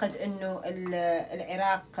اعتقد انه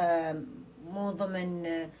العراق مو ضمن،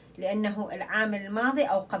 لانه العام الماضي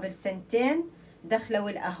او قبل سنتين دخلوا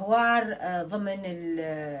الاهوار ضمن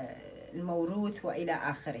الموروث والى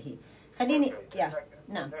اخره. خليني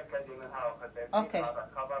نعم. اوكي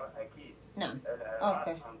هذا خبر اكيد. نعم.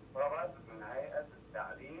 اوكي. انطرد من هيئة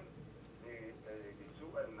التعليم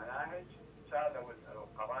لسوء المناهج، شالوا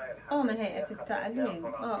القضايا الحقيقية من هيئة التعليم.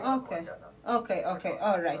 اوكي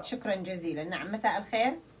alright. شكرا جزيلا. نعم. مساء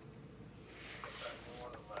الخير.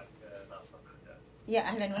 يا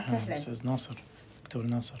اهلا وسهلا استاذ ناصر، دكتور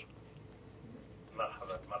ناصر.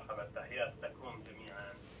 مرحبا، تحيات لكم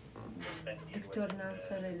جميعا. دكتور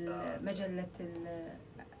ناصر، مجلة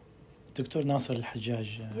دكتور ناصر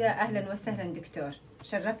الحجاج. يا اهلا وسهلا دكتور،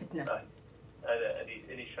 شرفتنا.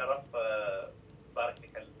 لي شرف. بارك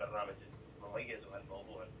لك البرنامج المميز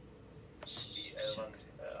وهالموضوع. ايضا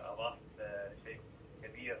اضاف شيء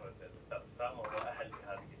كبير للاستاذ اسامه وهو اهل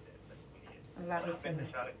بهذه المسؤوليه. الله يسلمك.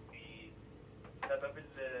 اشارك في سبب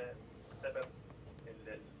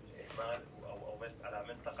الاهمال او على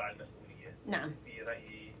من تقع المسؤوليه. نعم. في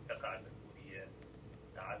رايي تقع المسؤوليه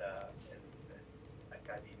على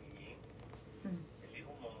الاكاديميين اللي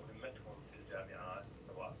هم مهمتهم في الجامعات،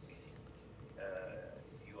 سواء في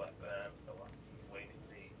UFM، سواء في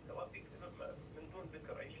وينسلي، سواء في من دون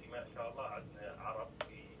ذكر اي شيء. ما شاء الله عندنا عرب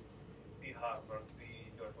في هارفارد، في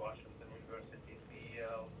جورج واشنطن يونيفرسيتي، في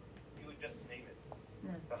يو جاست نيم ات.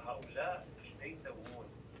 فهؤلاء ايش يسوون؟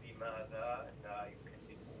 لماذا لا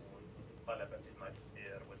يكلفون طلبه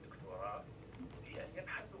الماجستير والدكتوراه في ان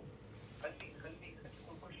يبحثوا؟ خلي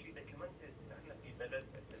يكون كل شيء دوكيومنتد. احنا في بلد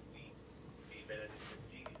التدوين، في بلد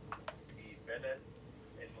التسجيل، في بلد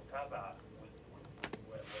المتابعه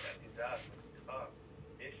والاعتزاز والافتخار.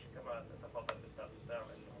 ليش كما تفضل الاستاذ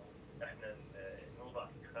اسامه انه احنا نوضع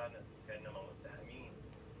في خانه كانما متهمين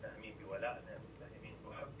بولائنا، متهمين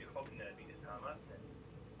بحبنا باسهاماتنا.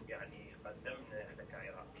 يعني قدمنا احنا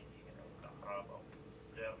كعراقيين او كاعراب او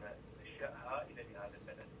غيرنا اشياء هائله لهذا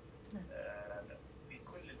البلد في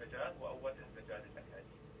كل المجال، واولها المجال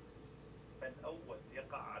الاكاديمي. فالاول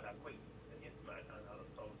يقع على كل من يسمع الان هذا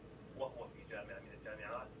الصوت وهو في جامعه من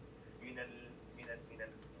الجامعات من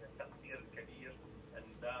التقدير الكبير ان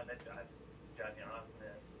لا نجعل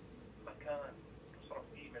جامعاتنا مكان تصرف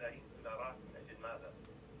فيه ملايين الدولارات. من اجل ماذا؟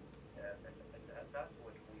 الاساس هو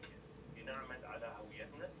الهويه. لنعمل على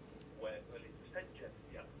هويتنا ولتسجل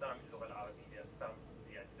في اقسام اللغه العربيه، اقسام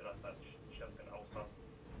يعني دراسات الشرق الاوسط.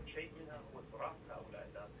 شيء منها هو تراث هؤلاء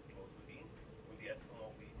الناس اللي موجودين واللي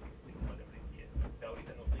اسهموا في الدول الامريكيه. اريد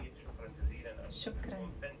ان اضيف شكرا جزيلا. شكرا.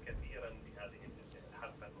 ممتن كثيرا بهذه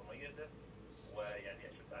الحلقه المميزه، ويعني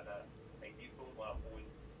اشد على ايديكم واقول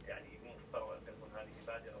يعني مفترض ان تكون هذه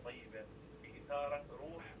بادره طيبه باثاره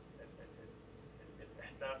روح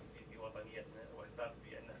الاحساس بوطنيتنا واحساس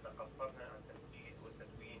بان احنا قصرنا عن تسجيل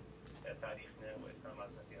وتدوين تاريخنا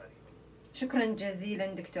واسهاماتنا في هذه الدول. شكرا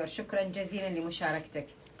جزيلا دكتور، شكرا جزيلا لمشاركتك.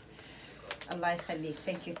 الله يخليك.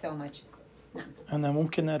 ثانك يو سو ماتش. نعم. أنا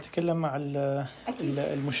ممكن أتكلم مع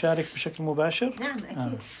المشارك بشكل مباشر؟ نعم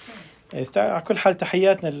أكيد. على كل حال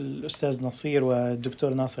تحياتنا للأستاذ نصير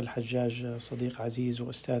والدكتور ناصر الحجاج، صديق عزيز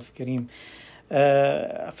وأستاذ كريم.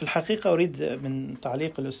 في الحقيقة أريد من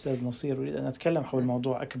تعليق الأستاذ نصير أريد أن أتكلم حول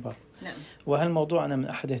موضوع أكبر. نعم. وهالموضوع أنا من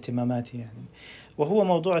أحد اهتماماتي يعني، وهو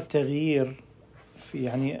موضوع التغيير في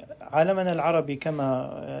يعني عالمنا العربي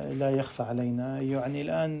كما لا يخفى علينا يعني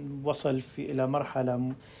الآن وصل إلى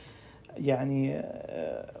مرحلة يعني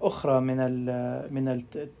أخرى من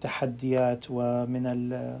التحديات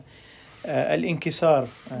ومن الانكسار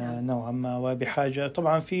نوعا ما، وبحاجة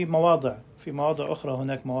طبعا في مواضع أخرى،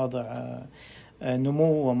 هناك مواضع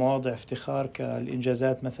نمو ومواضع افتخار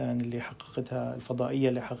كالإنجازات مثلا اللي حققتها الفضائية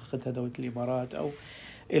اللي حققتها دولة الإمارات أو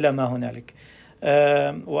إلى ما هنالك،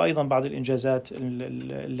 وأيضا بعض الإنجازات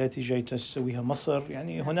التي جاي تسويها مصر.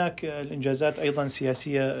 يعني هناك الإنجازات أيضا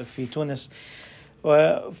سياسية في تونس،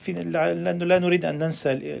 لأنه لا نريد أن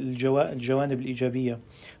ننسى الجوانب الإيجابية،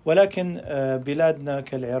 ولكن بلادنا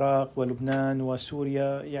كالعراق ولبنان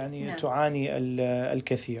وسوريا يعني تعاني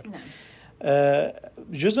الكثير.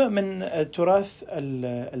 جزء من التراث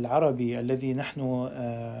العربي الذي نحن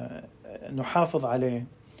نحافظ عليه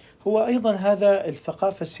هو أيضا هذا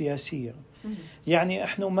الثقافة السياسية. يعني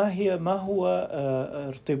إحنا ما هو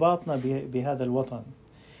ارتباطنا بهذا الوطن،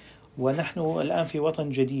 ونحن الآن في وطن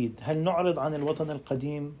جديد، هل نعرض عن الوطن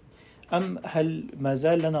القديم أم هل ما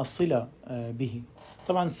زال لنا صلة به؟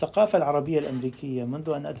 طبعا الثقافة العربية الأمريكية منذ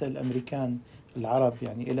أن أتى الأمريكان العرب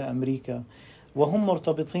يعني إلى أمريكا وهم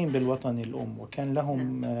مرتبطين بالوطن الأم، وكان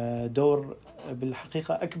لهم دور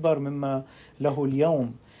بالحقيقة أكبر مما له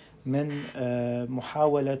اليوم من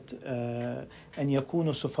محاولة أن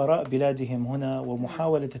يكونوا سفراء بلادهم هنا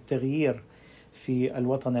ومحاولة التغيير في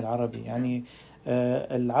الوطن العربي. يعني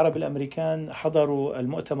العرب الأمريكان حضروا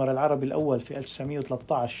المؤتمر العربي الأول في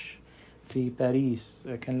 1913 في باريس،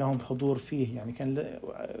 كان لهم حضور فيه، يعني كان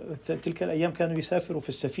تلك الأيام كانوا يسافروا في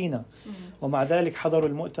السفينة، ومع ذلك حضروا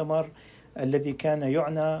المؤتمر الذي كان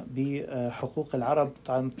يعنى بحقوق العرب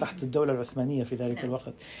تحت الدولة العثمانية في ذلك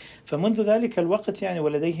الوقت. فمنذ ذلك الوقت يعني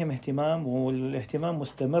ولديهم اهتمام، والاهتمام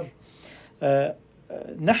مستمر.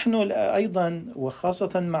 نحن أيضا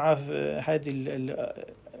وخاصة مع هذه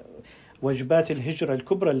وجبات الهجرة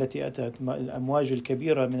الكبرى التي أتت، الأمواج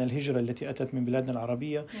الكبيرة من الهجرة التي أتت من بلادنا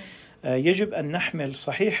العربية، يجب أن نحمل،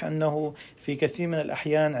 صحيح أنه في كثير من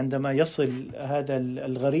الأحيان عندما يصل هذا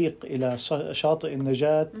الغريق إلى شاطئ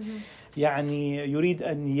النجاة يعني يريد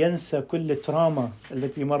أن ينسى كل التراما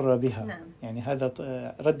التي مر بها. يعني هذا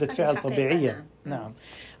ردة فعل طبيعية. نعم.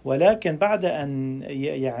 ولكن بعد أن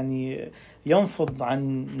يعني ينفض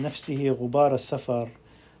عن نفسه غبار السفر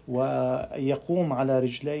ويقوم على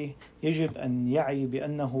رجليه، يجب أن يعي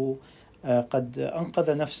بأنه قد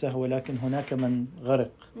أنقذ نفسه، ولكن هناك من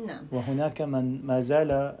غرق. وهناك من ما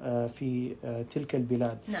زال في تلك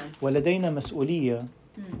البلاد. ولدينا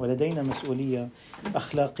مسؤولية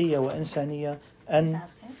أخلاقية وإنسانية أن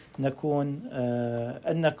نكون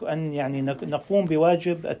يعني نقوم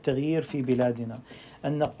بواجب التغيير في بلادنا،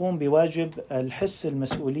 أن نقوم بواجب الحس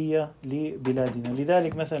المسؤولية لبلادنا.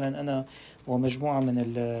 لذلك مثلا أنا ومجموعة من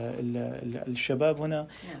الشباب هنا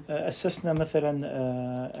أسسنا مثلا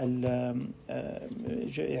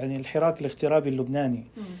يعني الحراك الاغترابي اللبناني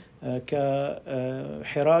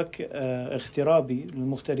كحراك اغترابي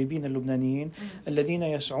للمغتربين اللبنانيين الذين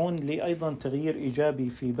يسعون لأيضا تغيير إيجابي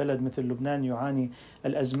في بلد مثل لبنان يعاني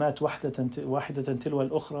الأزمات واحدة تلو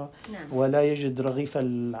الأخرى ولا يجد رغيف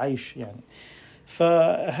العيش يعني.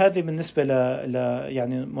 فهذه بالنسبة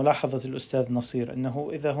يعني ملاحظة الأستاذ نصير، أنه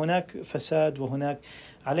إذا هناك فساد وهناك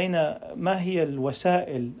علينا ما هي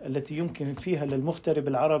الوسائل التي يمكن فيها للمغترب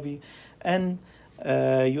العربي أن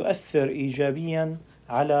يؤثر إيجابيا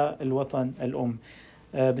على الوطن الأم.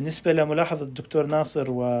 بالنسبة لملاحظة الدكتور ناصر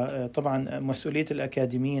وطبعا مسؤولية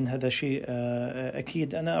الأكاديميين، هذا شيء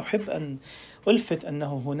أكيد. أنا أحب أن ألفت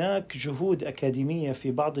أنه هناك جهود أكاديمية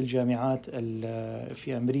في بعض الجامعات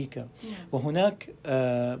في أمريكا، وهناك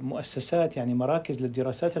مؤسسات يعني مراكز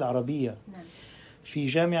للدراسات العربية في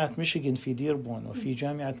جامعة ميشيغان في ديربون، وفي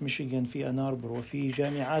جامعة ميشيغان في أناربر، وفي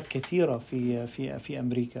جامعات كثيرة في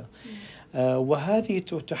أمريكا. وهذه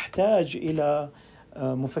تحتاج إلى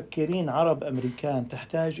مفكرين عرب أمريكان،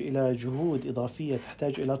 تحتاج إلى جهود إضافية،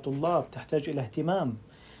 تحتاج إلى طلاب، تحتاج إلى اهتمام.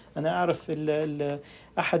 أنا أعرف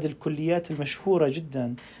أحد الكليات المشهورة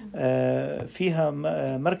جدا فيها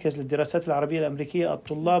مركز للدراسات العربية الأمريكية،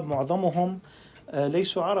 الطلاب معظمهم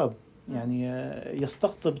ليسوا عرب، يعني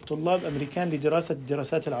يستقطب طلاب أمريكان لدراسة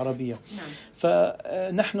الدراسات العربية.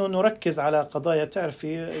 فنحن نركز على قضايا،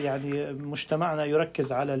 بتعرفي يعني مجتمعنا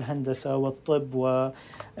يركز على الهندسة والطب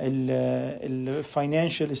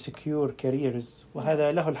والفاينانشال سكيور كاريرز،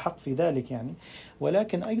 وهذا له الحق في ذلك يعني.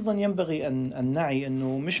 ولكن أيضا ينبغي أن نعي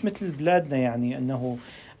أنه مش مثل بلادنا، يعني أنه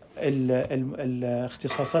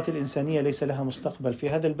الاختصاصات الإنسانية ليس لها مستقبل. في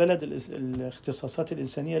هذا البلد الاختصاصات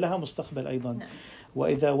الإنسانية لها مستقبل أيضا.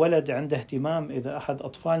 وإذا ولد عنده اهتمام، إذا أحد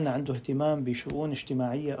أطفالنا عنده اهتمام بشؤون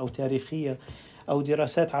اجتماعية أو تاريخية أو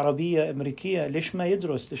دراسات عربية أمريكية، ليش ما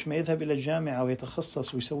يدرس؟ ليش ما يذهب إلى الجامعة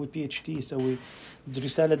ويتخصص ويسوي PhD، يسوي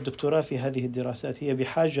رسالة دكتوراه في هذه الدراسات؟ هي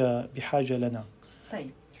بحاجة لنا.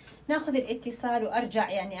 طيب ناخذ الاتصال وأرجع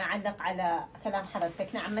يعني أعلق على كلام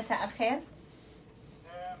حضرتك. نعم، مساء الخير.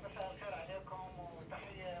 مساء الخير عليكم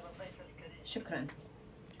وتحية للضيف الكريم. شكرا.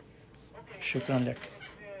 شكرا لك.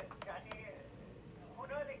 يعني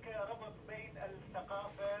هنالك ربط بين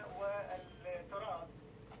الثقافة والتراث،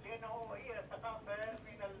 لأنه هي الثقافة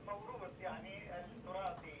من الموروث يعني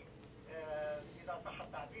التراثي إذا صح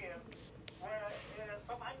التعبير.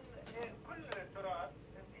 وطبعا كل تراث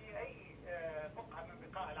في أي بقعة من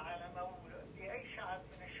بقاع العالم أو في أي شعب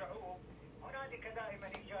من الشعوب هنالك دائما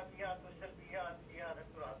إيجابيات وسلبيات في هذا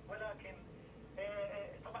التراث، ولكن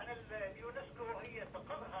طبعا اليونسكو هي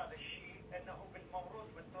تقر هذا الشيء انه بالموروث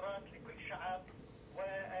بالتراث لكل شعب،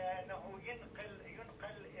 وانه ينقل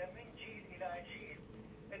من جيل الى جيل.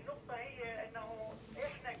 النقطه هي انه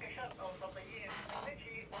احنا كشرق اوسطيين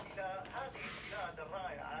نجي الى هذه البلاد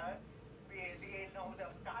الرائعه بانه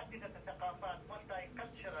متعدده الثقافات مالتي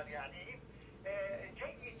كلتشرال، يعني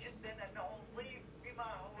جيد جدا انه نضيف بما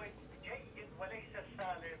هو جيد وليس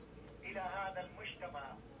السالب الى هذا المجتمع،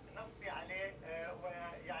 نصبي عليه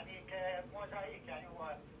ويعني كموزايك يعني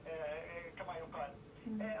هو كما يقال.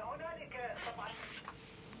 هنالك طبعا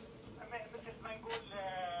مثل ما نقول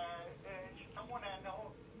يسمونه انه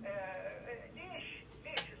ليش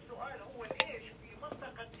السؤال هو ليش في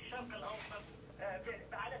منطقه الشرق الاوسط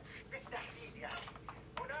بالتحديد يعني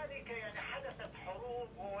هنالك يعني حدثت حروب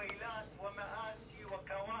وويلات ومآسي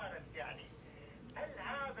وكوارث، يعني هل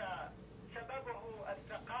هذا سببه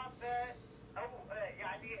الثقافه او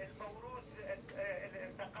يعني الموروث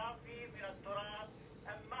الثقافي من التراث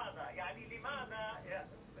ام ماذا؟ يعني لماذا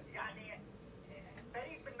يعني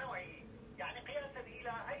فريق من نوعه يعني قياسا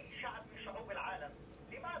الى اي شعب من شعوب العالم،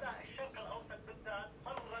 لماذا الشرق الاوسط بالذات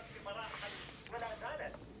مرت بمراحل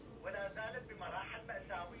ولا زالت بمراحل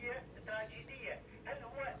مأساوية تراجيدية؟ هل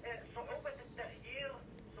هو صعوبة التغيير،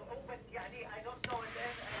 صعوبة يعني I don't know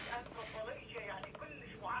الأنثروبولوجيا يعني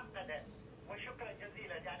كلش معقدة؟ وشكرا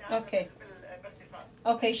جزيلا يعني. اوكي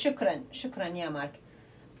اوكي شكرا يا مارك.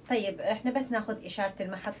 طيب احنا بس ناخذ إشارة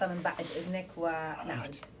المحطة من بعد إذنك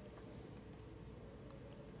ونعود.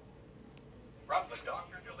 From the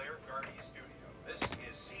Dr. Dallaire Garvey Studio, this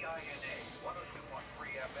is CINA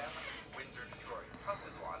 102.3 FM, Windsor, Detroit.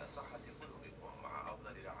 حافظوا على صحة قلوبكم مع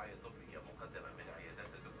أفضل رعاية طبية مقدمة من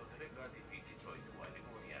عيادات الدكتور دالير غاردي في ديترويت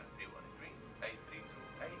وكاليفورنيا 313-832-8888.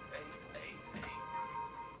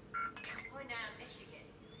 هنا ميشيغان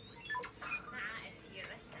مع أسير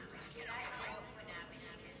رسام. هنا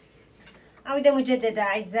ميشيغان. عودة مجددة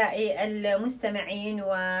أعزائي المستمعين،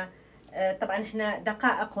 وطبعا احنا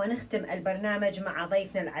دقائق ونختم البرنامج مع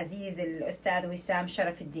ضيفنا العزيز الأستاذ وسام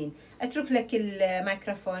شرف الدين. أترك لك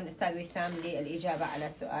الميكروفون أستاذ وسام للإجابة على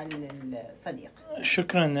سؤال الصديق.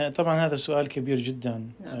 شكرا. طبعا هذا سؤال كبير جدا.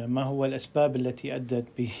 ما هو الأسباب التي أدت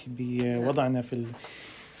بوضعنا في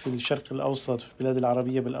الشرق الأوسط في البلاد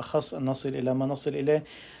العربية بالأخص أن نصل إلى ما نصل إليه؟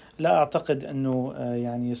 لا أعتقد أنه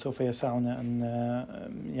يعني سوف يسعنا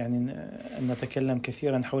أن نتكلم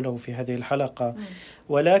كثيرا حوله في هذه الحلقة،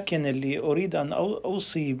 ولكن اللي أريد أن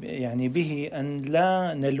أوصي يعني به أن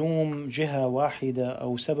لا نلوم جهة واحدة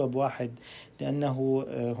أو سبب واحد، لأنه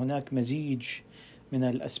هناك مزيج من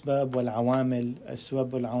الأسباب والعوامل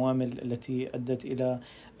التي أدت إلى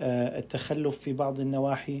التخلف في بعض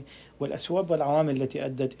النواحي، والأسباب والعوامل التي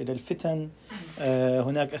أدت إلى الفتن.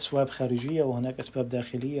 هناك أسباب خارجية وهناك أسباب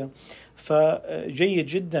داخلية. فجيد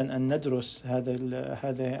جدا أن ندرس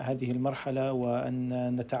هذه المرحلة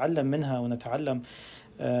وأن نتعلم منها ونتعلم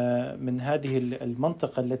من هذه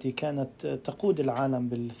المنطقة التي كانت تقود العالم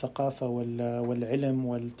بالثقافة والعلم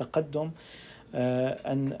والتقدم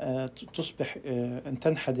أن تصبح أن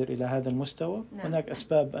تنحدر إلى هذا المستوى. نعم. هناك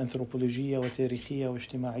أسباب أنثروبولوجية وتاريخية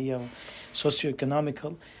واجتماعية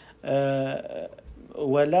وسوسيو-إيكونوميكال،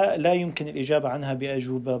 لا يمكن الإجابة عنها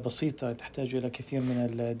بأجوبة بسيطة، تحتاج إلى كثير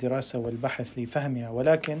من الدراسة والبحث لفهمها.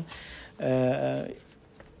 ولكن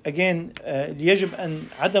يجب أن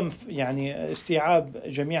عدم يعني استيعاب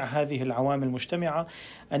جميع هذه العوامل المجتمعة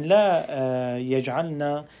أن لا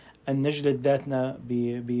يجعلنا أن نجلد ذاتنا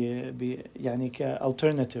يعني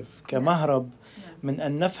كالترناتيف، كمهرب من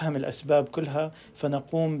أن نفهم الأسباب كلها،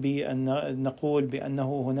 فنقوم بأن نقول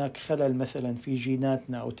بأنه هناك خلل مثلا في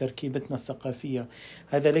جيناتنا أو تركيبتنا الثقافية.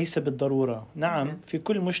 هذا ليس بالضرورة. نعم، في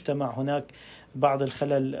كل مجتمع هناك بعض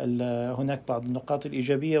الخلل، هناك بعض النقاط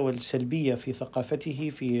الإيجابية والسلبية في ثقافته،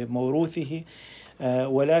 في موروثه،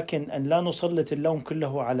 ولكن أن لا نسلط اللوم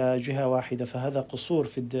كله على جهة واحدة، فهذا قصور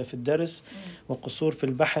في الدرس وقصور في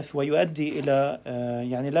البحث، ويؤدي إلى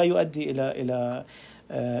يعني لا يؤدي إلى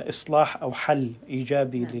إصلاح أو حل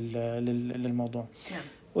إيجابي للموضوع.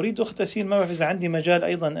 أريد أخت أسيل، ما بعرف إذا عندي مجال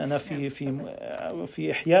أيضا أنا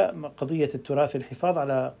في إحياء قضية التراث، الحفاظ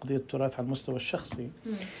على قضية التراث على المستوى الشخصي.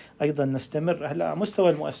 أيضا نستمر هلا على مستوى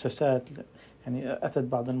المؤسسات، يعني أتت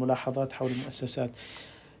بعض الملاحظات حول المؤسسات.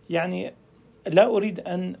 يعني لا أريد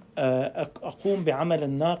أن أقوم بعمل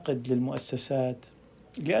ناقد للمؤسسات،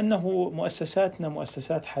 لأنه مؤسساتنا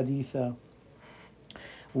مؤسسات حديثة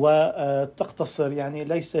وتقتصر، يعني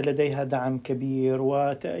ليس لديها دعم كبير،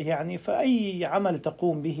 ويعني فأي عمل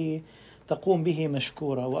تقوم به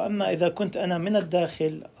مشكورة. وأما إذا كنت أنا من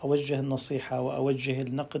الداخل أوجه النصيحة وأوجه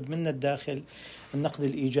النقد من الداخل، النقد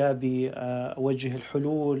الإيجابي، أوجه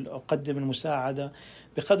الحلول، أقدم المساعدة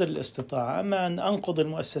بقدر الاستطاعة. أما أن أنقض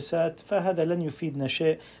المؤسسات فهذا لن يفيدنا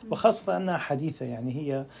شيء، وخاصة أنها حديثة، يعني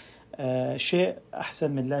هي شيء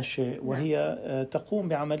أحسن من لا شيء، وهي تقوم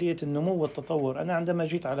بعملية النمو والتطور. أنا عندما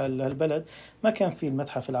جيت على البلد ما كان في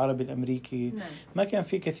المتحف العربي الأمريكي، ما كان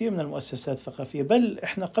في كثير من المؤسسات الثقافية، بل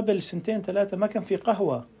إحنا قبل 2-3 ما كان في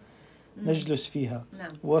قهوة نجلس فيها.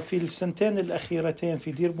 وفي السنتين الأخيرتين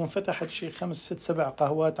في ديربون فتحت شيء 5-6-7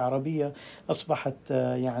 قهوات عربية أصبحت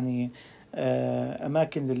يعني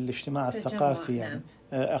أماكن للاجتماع الثقافي. يعني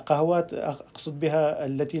قهوات أقصد بها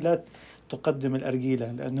التي لا تقدم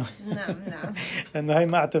الأرجيلة، لأنه هاي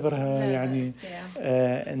ما أعتبرها يعني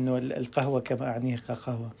أنه القهوة كما أعنيه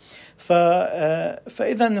كقهوة.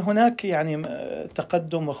 فإذا هناك يعني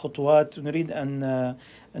تقدم وخطوات نريد أن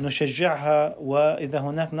نشجعها، وإذا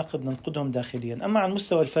هناك نقد ننقدهم داخليا. أما على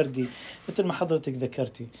المستوى الفردي مثل ما حضرتك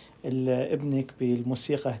ذكرتي، ابنك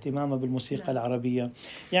بالموسيقى، اهتمامه بالموسيقى العربية،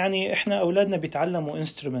 يعني إحنا أولادنا بيتعلموا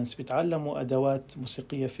instruments، بيتعلموا أدوات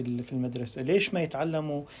موسيقية في المدرسة، ليش ما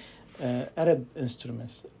يتعلموا Arab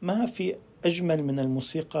instruments؟ ما في أجمل من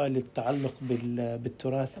الموسيقى للتعلق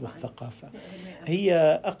بالتراث والثقافة،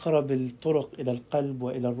 هي أقرب الطرق إلى القلب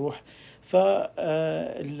وإلى الروح.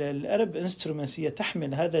 فالأرب انسترومنتس هي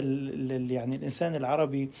تحمل هذا يعني الإنسان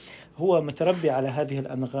العربي هو متربي على هذه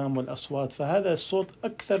الأنغام والأصوات، فهذا الصوت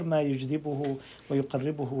أكثر ما يجذبه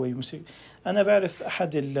ويقربه ويمسك. أنا بعرف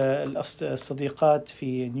أحد الصديقات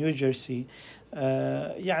في نيوجيرسي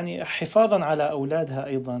يعني حفاظا على أولادها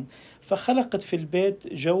أيضا، فخلقت في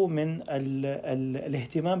البيت جو من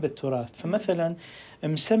الاهتمام بالتراث. فمثلا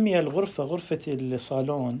مسمية الغرفة، غرفة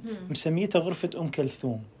الصالون، مسميتها غرفة أم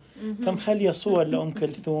كلثوم، فمخلية صور لأم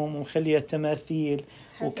كلثوم ومخلية تماثيل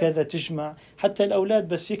وكذا تجمع حتى الأولاد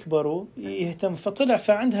بس يكبروا يهتم.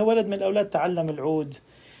 فعندها ولد من الأولاد تعلم العود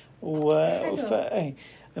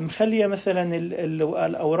مخلية مثلا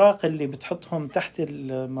الأوراق اللي بتحطهم تحت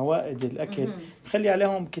الموائد الأكل مخلية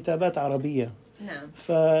عليهم كتابات عربية. نعم.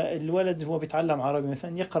 فالولد هو بيتعلم عربي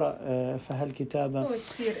مثلا يقرأ فهالكتابة، هو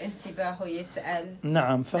كثير انتباهه يسأل.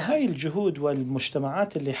 نعم. فهاي الجهود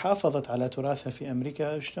والمجتمعات اللي حافظت على تراثها في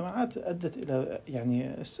أمريكا مجتمعات أدت إلى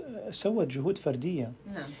يعني سوت جهود فردية.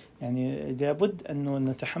 نعم. يعني لابد أنه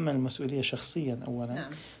نتحمل المسؤولية شخصيا أولا.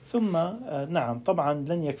 نعم. ثم نعم طبعا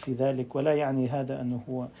لن يكفي ذلك، ولا يعني هذا أنه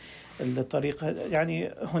هو الطريقة.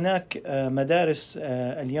 يعني هناك مدارس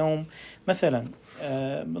اليوم مثلا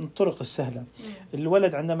من الطرق السهلة،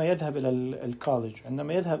 الولد عندما يذهب إلى الكوليج،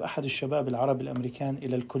 عندما يذهب أحد الشباب العرب الأمريكان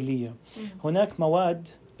إلى الكلية، هناك مواد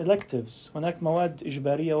electives، هناك مواد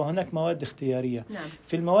إجبارية وهناك مواد اختيارية. نعم.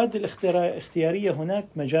 في المواد الاختيارية هناك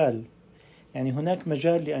مجال، يعني هناك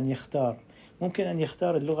مجال لأن يختار. ممكن أن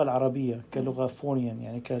يختار اللغة العربية كلغة فوريان،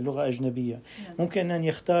 يعني كلغة أجنبية. ممكن أن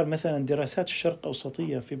يختار مثلا دراسات الشرق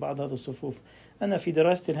أوسطية في بعض هذه الصفوف. أنا في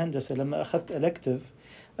دراسة الهندسة لما أخذت elective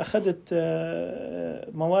أخذت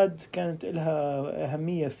مواد كانت لها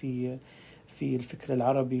أهمية في الفكر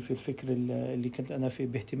العربي، في الفكر اللي كنت أنا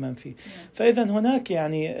باهتمام فيه. فإذا هناك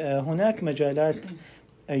يعني هناك مجالات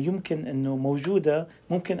يمكن أنه موجودة،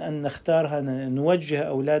 ممكن أن نختارها، نوجه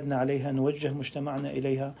أولادنا عليها، نوجه مجتمعنا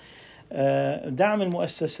إليها. دعم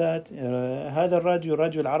المؤسسات، هذا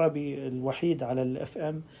الراديو العربي الوحيد على الأف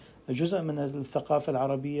أم جزء من الثقافة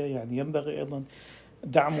العربية، يعني ينبغي أيضا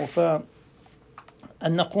دعمه. فأن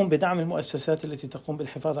نقوم بدعم المؤسسات التي تقوم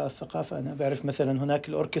بالحفاظ على الثقافة. أنا بعرف مثلا هناك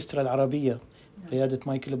الأوركسترا العربية قيادة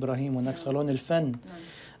مايكل إبراهيم، هناك صالون الفن.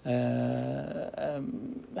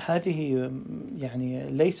 هذه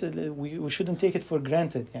يعني ليس we shouldn't take it for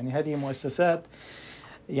granted. يعني هذه مؤسسات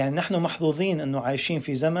يعني نحن محظوظين أنه عايشين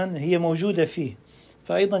في زمن هي موجودة فيه،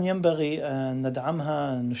 فأيضا ينبغي أن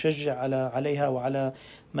ندعمها، نشجع عليها وعلى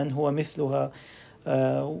من هو مثلها،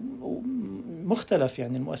 مختلف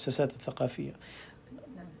يعني المؤسسات الثقافية.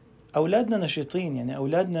 أولادنا نشيطين، يعني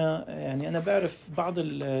أولادنا، يعني أنا بعرف بعض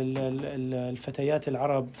الفتيات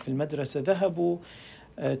العرب في المدرسة ذهبوا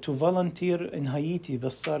to volunteer in هايتي،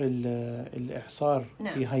 بس صار الإعصار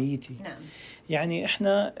في هايتي. يعني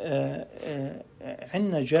إحنا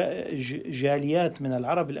عندنا جاليات من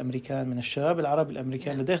العرب الأمريكان، من الشباب العرب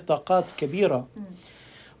الأمريكان لديه طاقات كبيرة،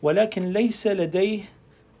 ولكن ليس لديه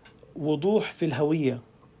وضوح في الهوية،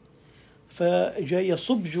 فجاي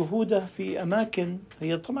يصب جهوده في أماكن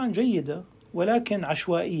هي طبعا جيدة ولكن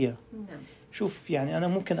عشوائية. شوف، يعني أنا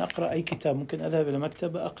ممكن أقرأ أي كتاب، ممكن أذهب إلى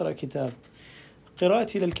مكتبة أقرأ كتاب،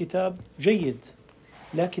 قراءتي للكتاب جيد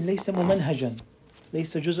لكن ليس ممنهجا،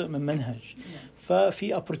 ليس جزء من منهج.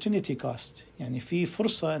 ففي opportunity cost، يعني في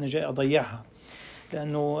فرصة أنا جاي أضيعها،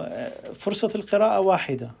 لأنه فرصة القراءة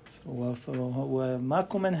واحدة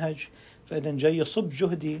وماكو منهج، فإذا جاي يصب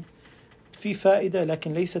جهدي في فائدة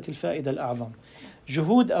لكن ليست الفائدة الأعظم.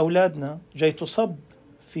 جهود أولادنا جاي تصب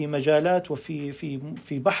في مجالات وفي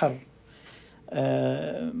في بحر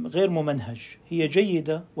غير ممنهج، هي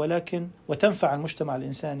جيدة ولكن وتنفع المجتمع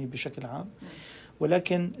الإنساني بشكل عام،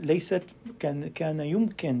 ولكن ليست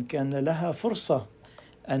كان لها فرصة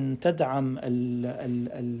أن تدعم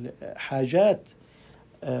الحاجات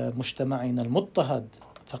مجتمعنا المضطهد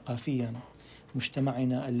ثقافيا،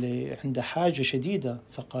 مجتمعنا اللي عنده حاجة شديدة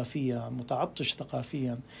ثقافية، متعطش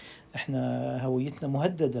ثقافيا. احنا هويتنا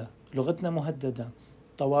مهددة، لغتنا مهددة،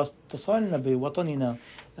 اتصالنا بوطننا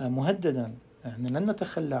مهددا، احنا لن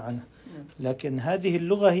نتخلى عنه، لكن هذه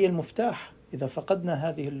اللغة هي المفتاح. إذا فقدنا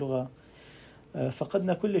هذه اللغة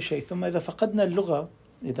فقدنا كل شيء، ثم إذا فقدنا اللغة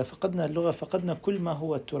فقدنا كل ما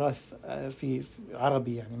هو التراث في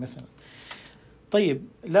عربي يعني مثلا. طيب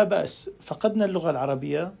لا بأس، فقدنا اللغة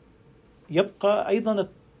العربية، يبقى أيضا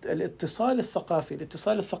الاتصال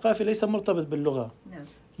الثقافي ليس مرتبط باللغة.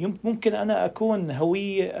 ممكن أنا أكون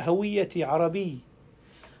هويتي عربي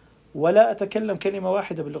ولا أتكلم كلمة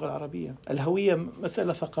واحدة باللغة العربية. الهوية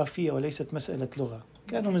مسألة ثقافية وليست مسألة لغة.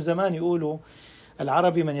 كانوا من زمان يقولوا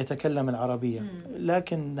العربي من يتكلم العربية،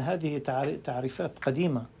 لكن هذه تعريفات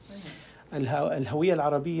قديمة. الهوية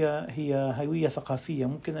العربية هي هوية ثقافية.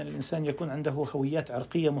 ممكن الإنسان يكون عنده هويات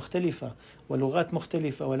عرقية مختلفة ولغات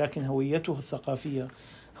مختلفة، ولكن هويته الثقافية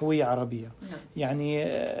هوية عربية. يعني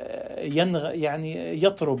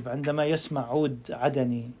يطرب عندما يسمع عود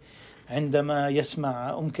عدني، عندما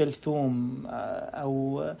يسمع أم كلثوم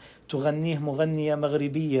أو تغنيه مغنية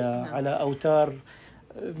مغربية على أوتار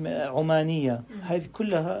عمانية، هذه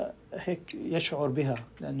كلها هيك يشعر بها،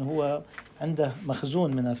 لأنه هو عنده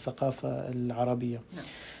مخزون من الثقافة العربية.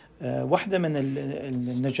 واحدة من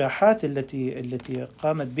النجاحات التي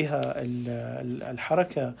قامت بها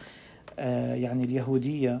الحركة يعني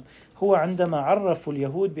اليهودية هو عندما عرفوا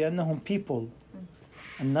اليهود بأنهم people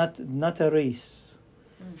not a race.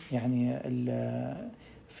 يعني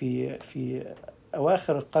في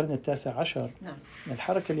أواخر القرن 19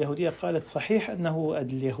 الحركة اليهودية قالت صحيح أنه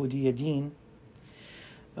اليهودية دين،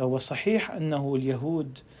 وصحيح أنه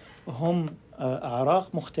اليهود هم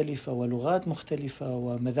أعراق مختلفة ولغات مختلفة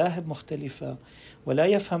ومذاهب مختلفة ولا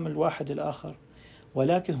يفهم الواحد الآخر،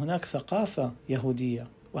 ولكن هناك ثقافة يهودية،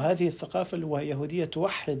 وهذه الثقافة اليهودية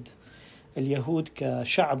توحد اليهود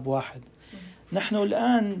كشعب واحد. نحن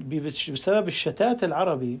الآن بسبب الشتات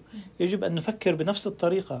العربي يجب أن نفكر بنفس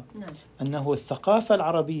الطريقة، أنه الثقافة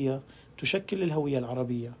العربية تشكل الهوية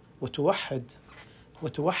العربية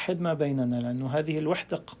وتوحد ما بيننا، لأنه هذه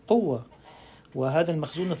الوحدة قوة، وهذا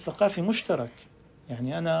المخزون الثقافي مشترك.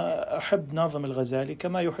 يعني أنا أحب ناظم الغزالي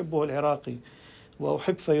كما يحبه العراقي،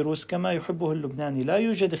 وأحب فيروز كما يحبه اللبناني، لا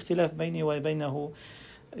يوجد اختلاف بيني وبينه.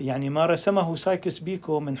 يعني ما رسمه سايكس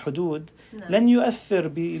بيكو من حدود لن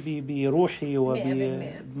يؤثر بروحي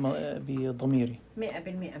وبضميري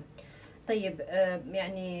 100%. طيب،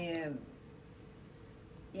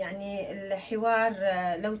 يعني الحوار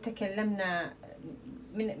لو تكلمنا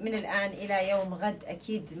من الآن إلى يوم غد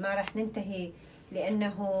أكيد ما رح ننتهي،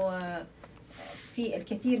 لأنه في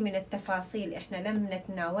الكثير من التفاصيل إحنا لم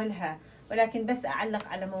نتناولها، ولكن بس أعلق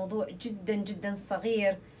على موضوع جدا جدا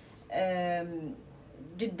صغير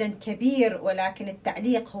جدا كبير، ولكن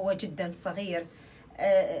التعليق هو جدا صغير.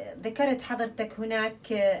 ذكرت حضرتك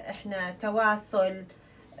هناك إحنا تواصل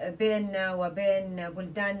بيننا وبين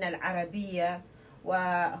بلداننا العربية،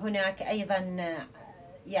 وهناك أيضا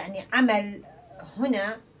يعني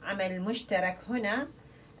عمل مشترك هنا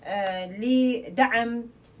لدعم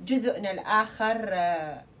جزءنا الآخر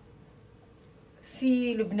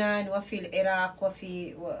في لبنان وفي العراق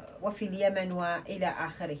وفي اليمن وإلى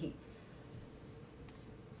آخره.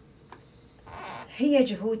 هي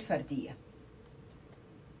جهود فردية،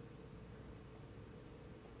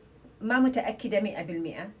 ما متأكدة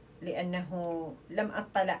 100%، لأنه لم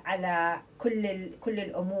أطلع على كل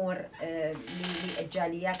الأمور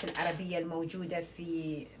للجاليات العربية الموجودة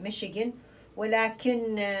في ميشيغان،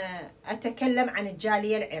 ولكن أتكلم عن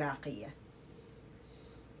الجالية العراقية.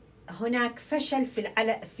 هناك فشل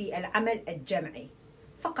في العمل الجمعي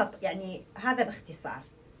فقط، يعني هذا باختصار.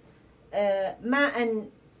 ما أن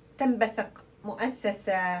تنبثق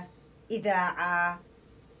مؤسسة، إذاعة،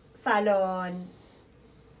 صالون،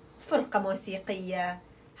 فرقة موسيقية،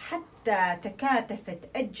 حتى تكاتفت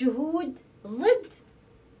الجهود ضد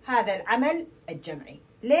هذا العمل الجمعي.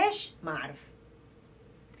 ليش؟ ما أعرف.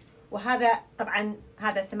 وهذا طبعا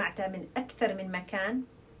هذا سمعته من أكثر من مكان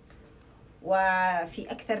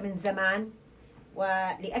وفي أكثر من زمان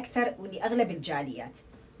ولأغلب الجاليات.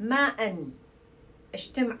 ما أن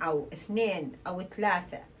اجتمعوا 2 أو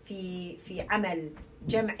 3 في عمل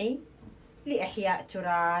جمعي لإحياء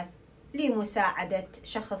تراث، لمساعدة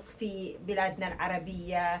شخص في بلادنا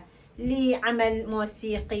العربية، لعمل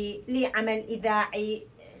موسيقي، لعمل إذاعي،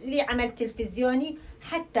 لعمل تلفزيوني،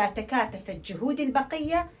 حتى تكاتفت جهود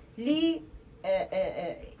البقية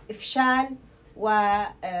لإفشال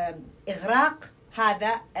وإغراق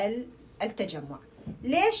هذا التجمع.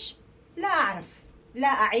 ليش؟ لا أعرف،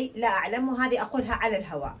 لا أعلم، وهذه أقولها على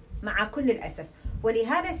الهواء مع كل الأسف.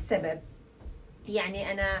 ولهذا السبب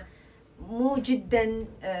يعني أنا مو جدا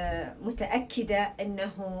متأكدة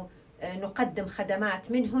أنه نقدم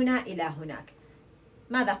خدمات من هنا إلى هناك.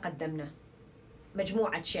 ماذا قدمنا؟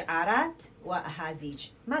 مجموعة شعارات وأهازيج.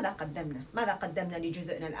 ماذا قدمنا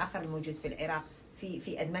لجزءنا الآخر الموجود في العراق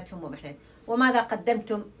في أزمتهم ومحنتهم؟ وماذا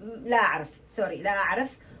قدمتم؟ لا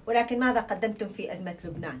أعرف، ولكن ماذا قدمتم في أزمة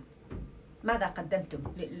لبنان؟ ماذا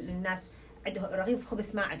قدمتم للناس؟ عندهم رغيف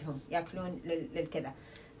خبز ما عندهم يأكلون للكذا.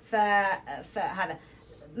 فهذا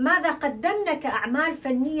ماذا قدمنا كأعمال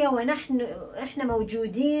فنية إحنا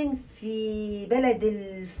موجودين في بلد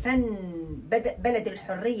الفن، بلد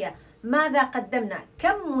الحرية؟ ماذا قدمنا؟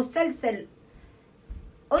 كم مسلسل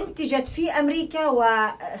أنتجت في أمريكا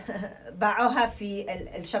وباعوها في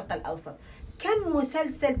الشرق الأوسط؟ كم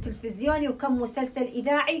مسلسل تلفزيوني وكم مسلسل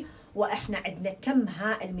إذاعي؟ وإحنا عندنا كم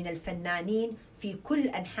هائل من الفنانين في كل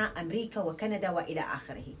أنحاء أمريكا وكندا وإلى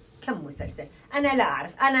آخره. كم مسلسل؟ أنا لا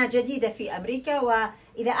أعرف، أنا جديدة في أمريكا،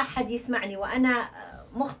 وإذا أحد يسمعني وأنا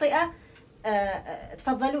مخطئة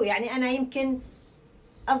تفضلوا. يعني أنا يمكن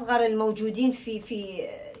أصغر الموجودين في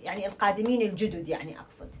يعني القادمين الجدد، يعني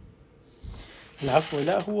أقصد. العفو.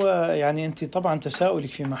 لا، هو يعني أنت طبعا تساؤلك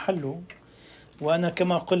في محله، وأنا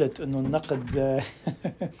كما قلت أنه النقد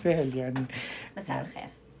سهل يعني. مساء الخير.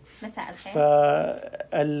 مساء الخير.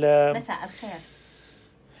 مساء الخير.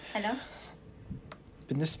 هلو.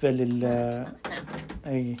 بالنسبة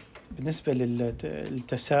بالنسبة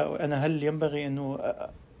للتساؤل، أنا هل ينبغي أنه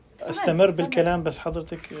أستمر بالكلام بس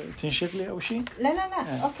حضرتك تنشغلي أو شيء؟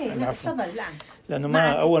 لا أوكي، تفضل. لأنه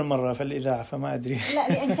ما أول مرة في الإذاعة فما أدري. لا،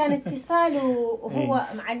 لأن كان اتصال وهو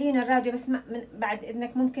معلينا الراديو، بس من بعد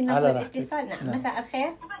إذنك ممكن ناخذ الاتصال. نعم. مساء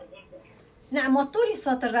الخير. نعم، وطوا لي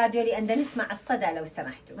صوت الراديو لأن نسمع الصدى لو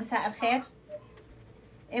سمحتوا. مساء الخير.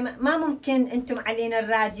 ما ممكن أنتم معلين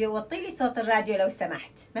الراديو؟ وطي لي صوت الراديو لو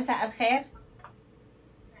سمحت. مساء الخير.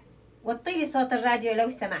 وطي لي صوت الراديو لو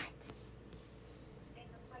سمحت.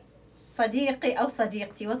 صديقي أو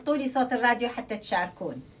صديقتي، وطوا لي صوت الراديو حتى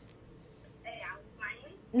تشاركون.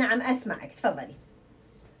 نعم أسمعك، تفضلي.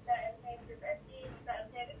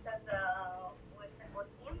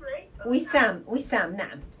 وسام.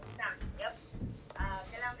 نعم.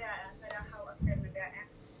 كلام رائع صراحة وأكثر من رائع.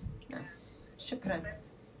 نعم. شكرا.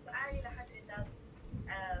 سؤالي لحضرتك،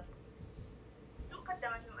 شو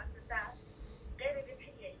قدمت المؤسسات غير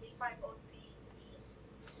الربحية اللي 503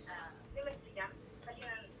 في ميشيغان؟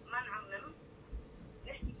 خلينا ما نعمم،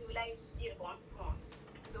 نحكي في ولاية ديربون هون،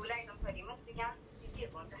 في ولاية ميشيغان في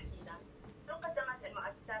ديربون تحديدا. شو قدمت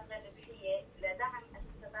المؤسسات غير الربحية لدعم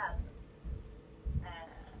الشباب؟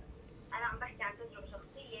 أنا عم بحكي عن تجربة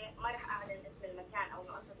شخصية، ما رح أعلن اسم المكان أو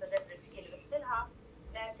المؤسسة غير الربحية اللي رحت لها،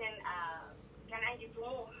 لكن كان عندي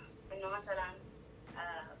طموح إنه مثلا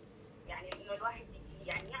يعني إنه الواحد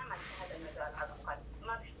يعني يعمل في هذا المجال على الأقل.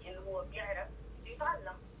 ما بحكي إنه هو بيعرف،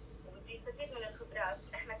 بيتعلم وبده يستفيد من الخبرات.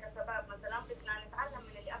 إحنا كشباب مثلا بدنا نتعلم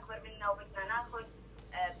من اللي أكبر منا، وبدنا ناخذ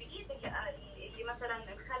بإيد اللي مثلا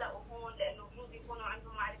انخلقوا هون، لأنه بجوز يكونوا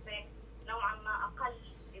عندهم معرفة نوعا ما أقل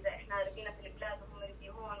إذا إحنا ربينا في البلاد وهم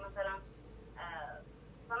ربيوا هون مثلا.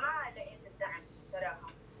 فما لقيت الدعم صراحة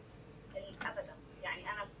أبدا. يعني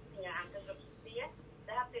أنا عن تجربة شخصية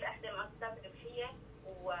ذهبت لإحدى المؤسسات الربحية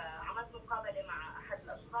وعملت مقابلة مع أحد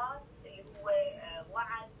الأشخاص اللي هو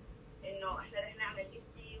وعد إنه إحنا رح نعمل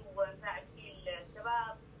إشي ونساعد فيه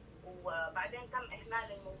الشباب، وبعدين تم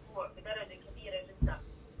إهمال الموضوع بدرجة كبيرة جدا.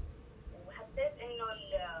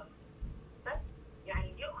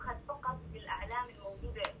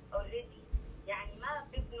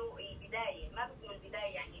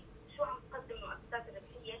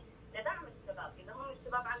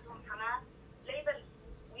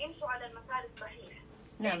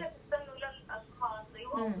 نعم. ليه تستنوا للاشخاص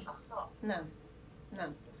يوقفوا الاخطاء؟ نعم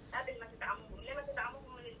نعم قبل ما تدعموهم، ليه ما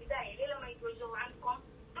تدعموهم من البدايه؟ ليه لما يتوجهوا عندكم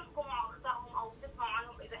تحكموا على اخطائهم او تسمعوا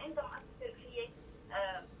عنهم؟ اذا انت مؤسسه ربحيه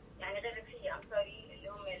يعني غير ربحيه اللي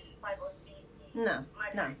هم ال 503 نعم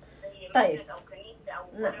نعم زي طيب. مسجد او كنيسه او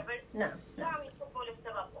نعم whatever، نعم دعم يحبوا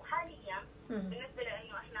للشباب. وحاليا بالنسبه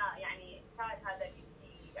لانه احنا يعني صار هذا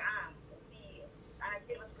العام وفي انا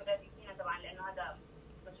كثير بشكر راديو سينا طبعا لانه هذا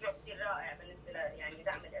مشروع كثير رائع بالنسبه يعني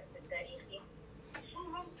دعم الارث التاريخي. شو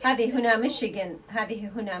ممكن هذه هنا ميشيغان، هذه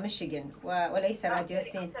هنا ميشيغان وليس راديو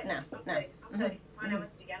سين. نعم نعم هنا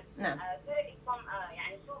ميشيغان. نعم شو رايكم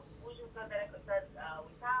يعني شو وجهه نظرك استاذ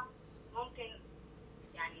وسام ممكن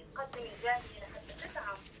يعني تقدم الجاليه لحتى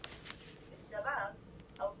تدعم الشباب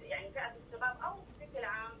او يعني فئه الشباب او بشكل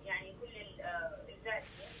عام يعني كل الجاليه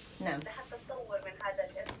نعم لحتى تطور من هذا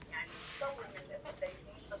الارث، يعني تطور من الارث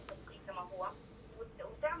التاريخي مش بس تبقيه كما هو،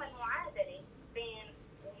 وتعمل معادله بين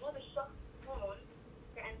وجود الشخص هون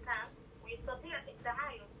كانسان ويستطيع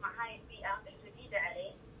التعايش مع هاي البيئه الجديده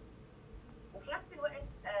عليه، وفي نفس الوقت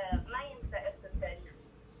ما ينسى ارث التاريخ.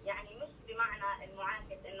 يعني مش بمعنى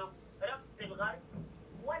المعاكس انه رفض الغرب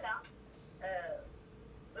ولا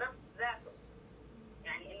رفض ذاته.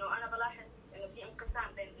 يعني انه انا بلاحظ انه في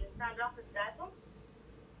انقسام بين الانسان رافض ذاته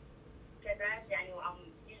كذات يعني وعم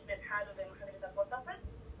يجلد حاله زي ما حضرتك وصفت،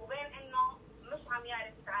 وبين انه مش عم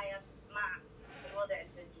يعرف يتعايش مع الوضع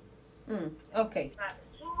الجديد. اوكي.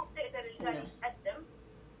 فشو بتقدر الجالية تقدم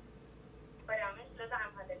برامج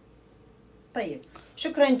لدعم هذا الشيء؟ طيب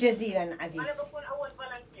شكرا جزيلا انا عزيزتي. بكون اول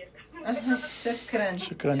فولنتير.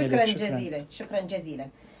 شكرا جزيلا. شكرا جزيلا.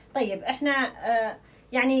 طيب احنا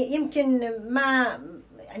يعني يمكن ما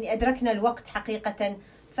يعني ادركنا الوقت حقيقة،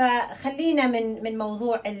 فخلينا من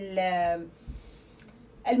موضوع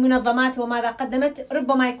المنظمات وماذا قدمت،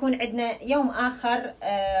 ربما يكون عندنا يوم آخر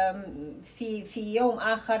في يوم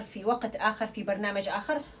آخر في وقت آخر في برنامج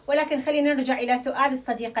آخر. ولكن خلينا نرجع إلى سؤال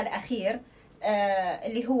الصديق الأخير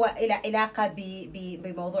اللي هو إلى علاقة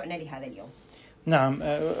بموضوعنا لهذا اليوم. نعم،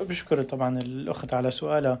 بشكر طبعا الأخت على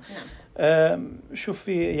سؤالها. نعم.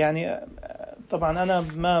 شوفي يعني طبعا أنا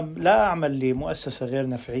لا أعمل لمؤسسة غير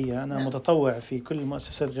نفعية، أنا نعم. متطوع في كل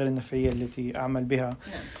المؤسسات غير النفعية التي أعمل بها.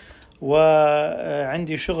 نعم.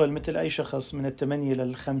 وعندي شغل مثل أي شخص من 8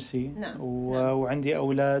 إلى 5. نعم. وعندي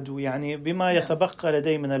أولاد، ويعني بما نعم. يتبقى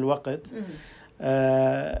لدي من الوقت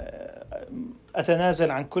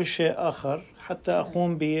أتنازل عن كل شيء آخر حتى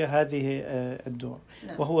أقوم بهذه الدور.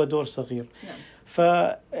 نعم. وهو دور صغير. نعم.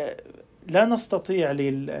 فلا نستطيع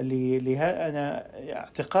أنا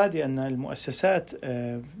اعتقادي أن المؤسسات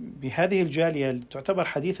بهذه الجالية تعتبر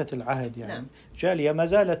حديثة العهد، يعني نعم. جالية ما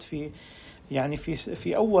زالت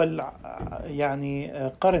في أول يعني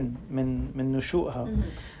قرن من نشوئها.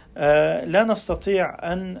 لا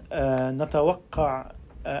نستطيع أن نتوقع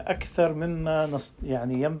أكثر مما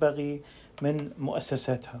يعني ينبغي من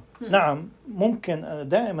مؤسساتها. نعم، ممكن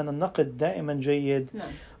دائما النقد دائما جيد.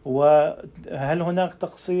 نعم. وهل هناك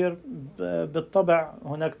تقصير؟ بالطبع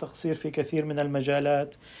هناك تقصير في كثير من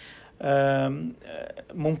المجالات.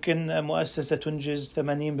 ممكن مؤسسة تنجز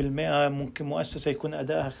 80%، ممكن مؤسسة يكون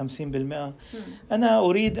أدائها 50%. أنا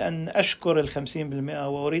أريد أن أشكر 50%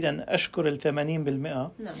 وأريد أن أشكر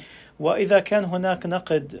 80%. نعم. وإذا كان هناك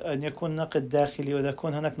نقد أن يكون نقد داخلي، وإذا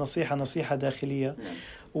كان هناك نصيحة داخلية. نعم.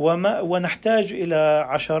 ونحتاج إلى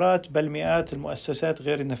عشرات بل مئات المؤسسات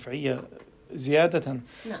غير النفعية زيادة.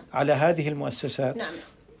 نعم. على هذه المؤسسات. نعم.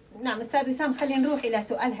 نعم أستاذ وسام، خلينا نروح إلى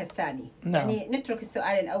سؤالها الثاني. نعم. يعني نترك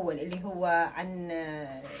السؤال الأول اللي هو عن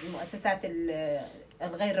المؤسسات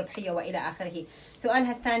الغير ربحية وإلى آخره.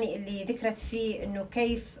 سؤالها الثاني اللي ذكرت فيه إنه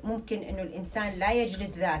كيف ممكن إنه الإنسان لا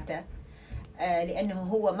يجلد ذاته لأنه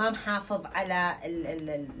هو ما محافظ على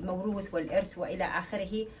الموروث والإرث وإلى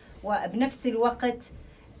آخره، وبنفس الوقت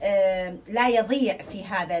لا يضيع في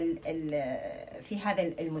هذا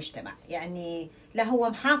المجتمع. يعني لا هو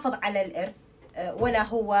محافظ على الإرث ولا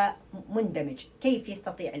هو مندمج. كيف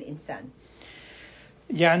يستطيع الإنسان؟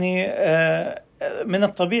 يعني من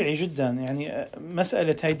الطبيعي جدا يعني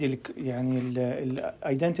مسألة هذه يعني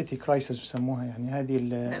الايدنتيتي كرايسيس بسموها، يعني هذه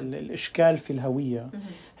الإشكال في الهوية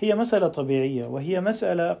هي مسألة طبيعية، وهي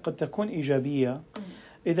مسألة قد تكون إيجابية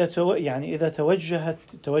إذا توجهت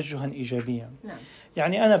توجها إيجابيا. نعم.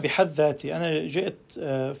 يعني أنا بحد ذاتي أنا جئت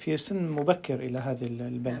في سن مبكر إلى هذه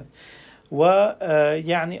البلد. نعم.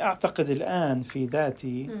 ويعني أعتقد الآن في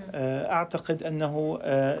ذاتي أعتقد أنه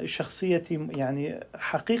شخصيتي يعني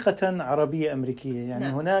حقيقة عربية أمريكية. يعني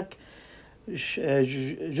نعم. هناك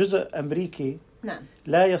جزء أمريكي نعم.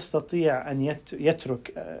 لا يستطيع أن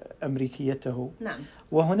يترك أمريكيته. نعم.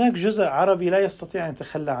 وهناك جزء عربي لا يستطيع أن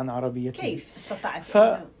يتخلى عن عربيته. كيف استطعت؟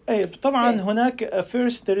 طبعا هناك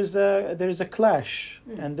first there is a clash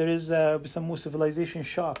and there is بيسموه civilization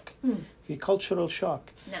shock في cultural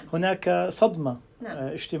shock. نعم. هناك صدمة نعم.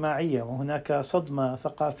 اجتماعية وهناك صدمة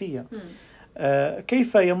ثقافية.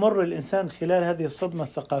 كيف يمر الإنسان خلال هذه الصدمة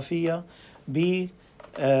الثقافية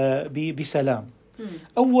بسلام؟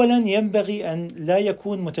 أولا ينبغي أن لا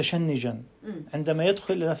يكون متشنجا عندما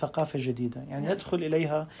يدخل إلى ثقافة جديدة، يعني يدخل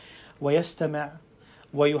إليها ويستمع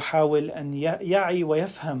ويحاول أن يعي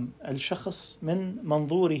ويفهم الشخص من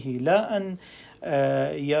منظوره، لا أن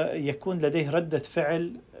يكون لديه ردة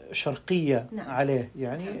فعل شرقية عليه،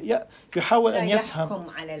 يعني يحاول أن يفهم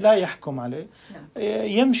لا يحكم عليه.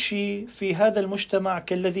 يمشي في هذا المجتمع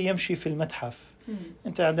كالذي يمشي في المتحف.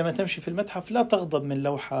 أنت عندما تمشي في المتحف لا تغضب من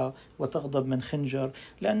لوحة وتغضب من خنجر،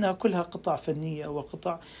 لأنها كلها قطع فنية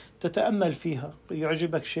وقطع تتأمل فيها،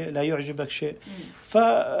 يعجبك شيء لا يعجبك شيء.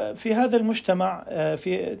 ففي هذا المجتمع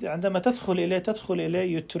عندما تدخل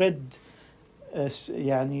إليه يترد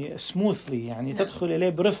يعني smoothly، يعني تدخل إليه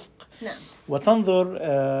برفق وتنظر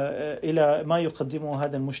إلى ما يقدمه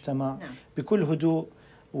هذا المجتمع بكل هدوء،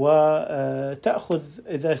 وتأخذ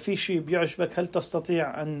إذا في شيء بيعجبك هل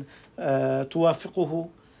تستطيع أن توافقه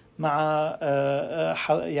مع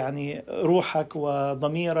يعني روحك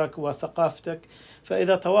وضميرك وثقافتك.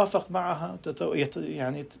 فإذا توافق معها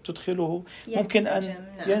يعني تدخله ممكن أن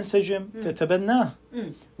ينسجم تتبناه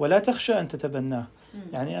ولا تخشى أن تتبناه.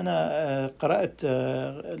 يعني أنا قرأت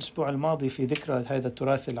الأسبوع الماضي في ذكرى هذا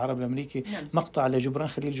التراث العربي الأمريكي مقطع لجبران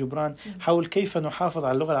خليل جبران حول كيف نحافظ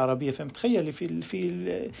على اللغة العربية. فمتخيل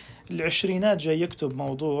في العشرينات جاي يكتب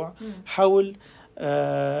موضوع حول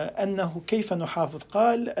أنه كيف نحافظ.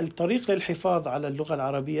 قال الطريق للحفاظ على اللغة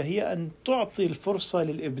العربية هي أن تعطي الفرصة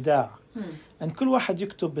للإبداع، أن كل واحد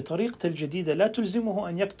يكتب بطريقته الجديدة، لا تلزمه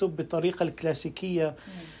أن يكتب بالطريقة الكلاسيكية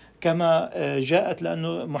كما جاءت،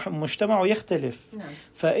 لأنه مجتمعه يختلف.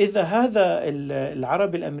 فإذا هذا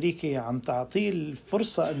العربي الأمريكي عم تعطيه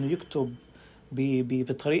الفرصة أنه يكتب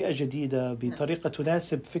بطريقة جديدة، بطريقة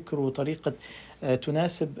تناسب فكره، طريقة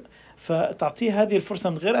تناسب، فتعطيه هذه الفرصة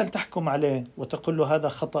من غير أن تحكم عليه وتقول له هذا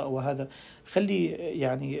خطأ وهذا، خلي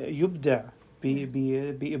يعني يبدع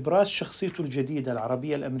بإبراز شخصيته الجديدة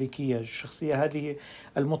العربية الأمريكية، الشخصية هذه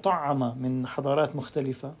المطعمة من حضارات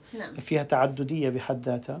مختلفة فيها تعددية بحد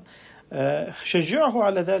ذاتها. شجعه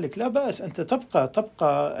على ذلك، لا بأس، أنت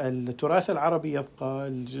تبقى التراث العربي يبقى،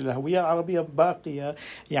 الهوية العربية باقية،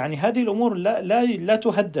 يعني هذه الأمور لا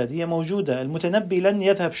تهدد، هي موجودة. المتنبي لن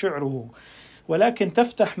يذهب شعره، ولكن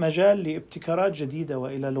تفتح مجال لابتكارات جديدة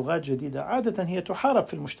وإلى لغات جديدة عادة هي تحارب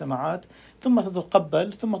في المجتمعات ثم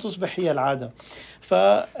تتقبل ثم تصبح هي العادة.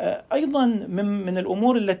 فأيضا من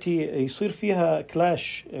الأمور التي يصير فيها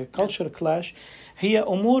كلاش، culture كلاش، هي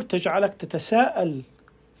أمور تجعلك تتساءل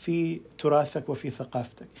في تراثك وفي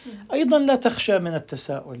ثقافتك. أيضا لا تخشى من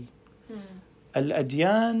التساؤل.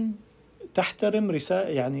 الأديان تحترم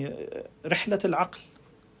يعني رحلة العقل،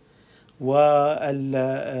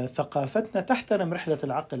 وثقافتنا تحترم رحلة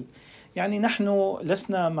العقل. يعني نحن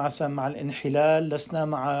لسنا مع الانحلال، لسنا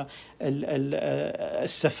مع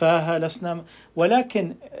السفاهة،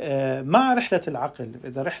 ولكن مع رحلة العقل.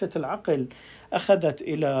 إذا رحلة العقل أخذت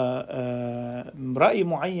إلى رأي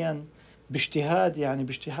معين باجتهاد، يعني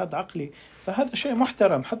باجتهاد عقلي، فهذا شيء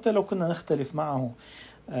محترم حتى لو كنا نختلف معه.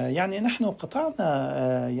 يعني نحن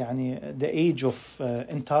قطعنا يعني the age of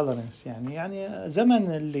intolerance، يعني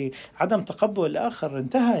زمن اللي عدم تقبل الآخر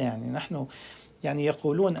انتهى. يعني نحن يعني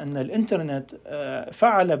يقولون أن الإنترنت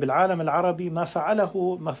فعل بالعالم العربي ما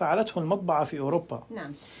فعلته المطبعة في أوروبا.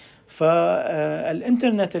 نعم.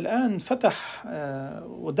 فالإنترنت الآن فتح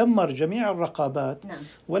ودمر جميع الرقابات. نعم.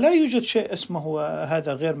 ولا يوجد شيء اسمه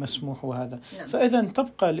هذا غير مسموح وهذا. نعم. فإذا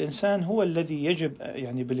تبقى الإنسان هو الذي يجب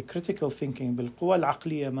يعني بالكريتيكال ثينكينج، بالقوى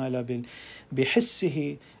العقلية ماله،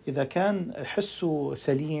 بحسه، إذا كان حسه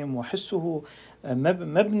سليم وحسه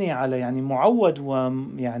مبني على يعني معود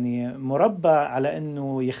ويعني مربى على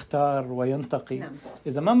أنه يختار وينتقي. نعم.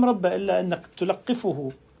 إذا ما مربى إلا أنك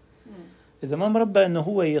تلقفه، إذا ما مربى أنه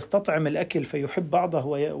هو يستطعم الأكل فيحب بعضه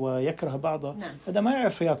ويكره بعضه، نعم. هذا ما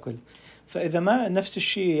يعرف يأكل. فإذا ما نفس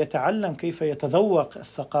الشيء يتعلم كيف يتذوق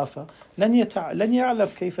الثقافة، لن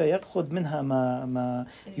يعرف كيف يأخذ منها ما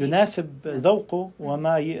يناسب ذوقه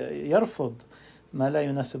وما يرفض ما لا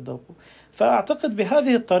يناسب ذوقه. فأعتقد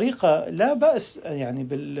بهذه الطريقة لا بأس يعني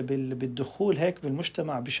بالدخول هيك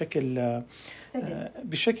بالمجتمع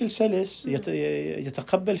بشكل سلس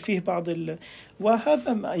يتقبل فيه بعض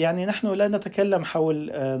وهذا يعني نحن لا نتكلم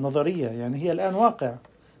حول نظرية، يعني هي الآن واقع.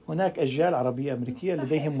 هناك أجيال عربية أمريكية صحيح.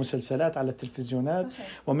 لديهم مسلسلات على التلفزيونات،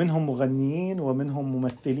 صحيح. ومنهم مغنيين ومنهم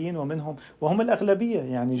ممثلين وهم الأغلبية،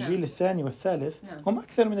 يعني نعم. الجيل الثاني والثالث نعم. هم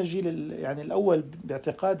أكثر من الجيل يعني الأول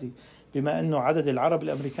باعتقادي، بما أنه عدد العرب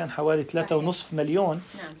الأمريكان حوالي 3.5 مليون.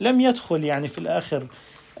 نعم. لم يدخل يعني في الآخر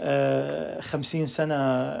 50 سنة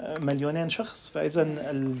 2 مليون شخص، فإذا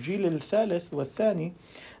الجيل الثالث والثاني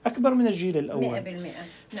أكبر من الجيل الأول.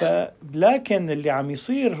 100%. لكن اللي عم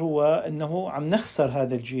يصير هو أنه عم نخسر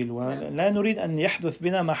هذا الجيل، ولا نريد أن يحدث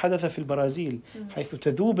بنا ما حدث في البرازيل حيث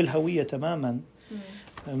تذوب الهوية تماما.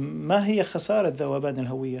 ما هي خسارة ذوبان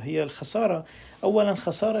الهوية؟ هي الخسارة أولا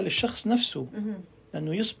خسارة للشخص نفسه،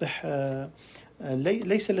 لأنه يصبح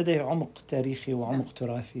ليس لديه عمق تاريخي وعمق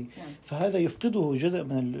تراثي، فهذا يفقده جزء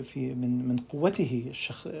من قوته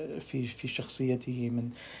في شخصيته،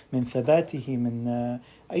 من ثباته، من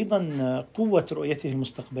أيضا قوة رؤيته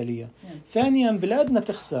المستقبلية. ثانيا بلادنا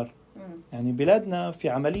تخسر، يعني بلادنا في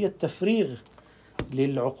عملية تفريغ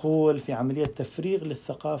للعقول، في عملية تفريغ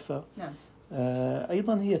للثقافة.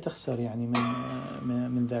 أيضا هي تخسر يعني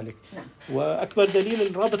من ذلك. وأكبر دليل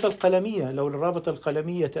الرابطة القلمية. لو الرابطة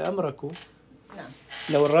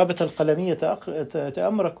القلمية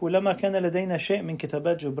تأمركوا لما كان لدينا شيء من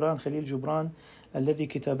كتابات جبران، خليل جبران، الذي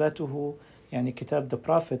كتاباته يعني كتاب The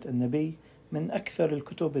Prophet النبي من أكثر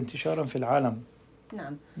الكتب انتشارا في العالم.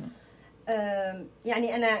 نعم.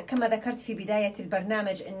 يعني أنا كما ذكرت في بداية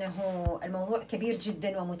البرنامج أنه الموضوع كبير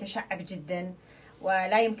جدا ومتشعب جدا،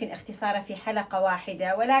 ولا يمكن اختصاره في حلقة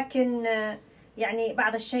واحدة، ولكن يعني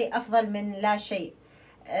بعض الشيء أفضل من لا شيء.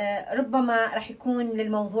 ربما راح يكون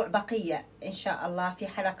للموضوع بقية إن شاء الله في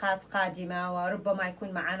حلقات قادمة، وربما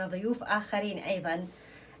يكون معنا ضيوف آخرين أيضا،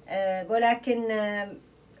 ولكن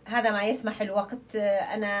هذا ما يسمح الوقت.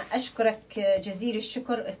 أنا أشكرك جزيل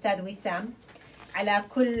الشكر أستاذ وسام على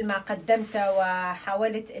كل ما قدمته،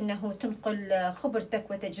 وحاولت أنه تنقل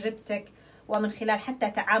خبرتك وتجربتك، ومن خلال حتى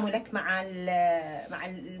تعاملك مع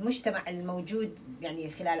المجتمع الموجود يعني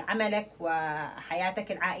خلال عملك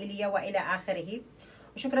وحياتك العائلية وإلى آخره.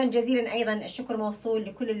 وشكرا جزيلا. أيضا الشكر موصول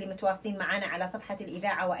لكل اللي متواصلين معنا على صفحة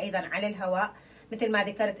الإذاعة وأيضا على الهواء. مثل ما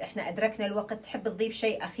ذكرت احنا أدركنا الوقت. تحب تضيف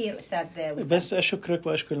شيء أخير أستاذ وسام؟ بس أشكرك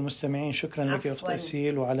وأشكر المستمعين. شكرا لك يا أخت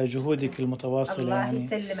أسيل وعلى جهودك المتواصلة. الله يعني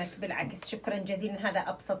يسلمك، بالعكس شكرا جزيلا، هذا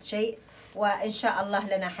أبسط شيء، وإن شاء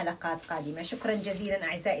الله لنا حلقات قادمة. شكرا جزيلا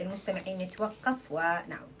أعزائي المستمعين. نتوقف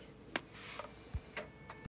ونعود.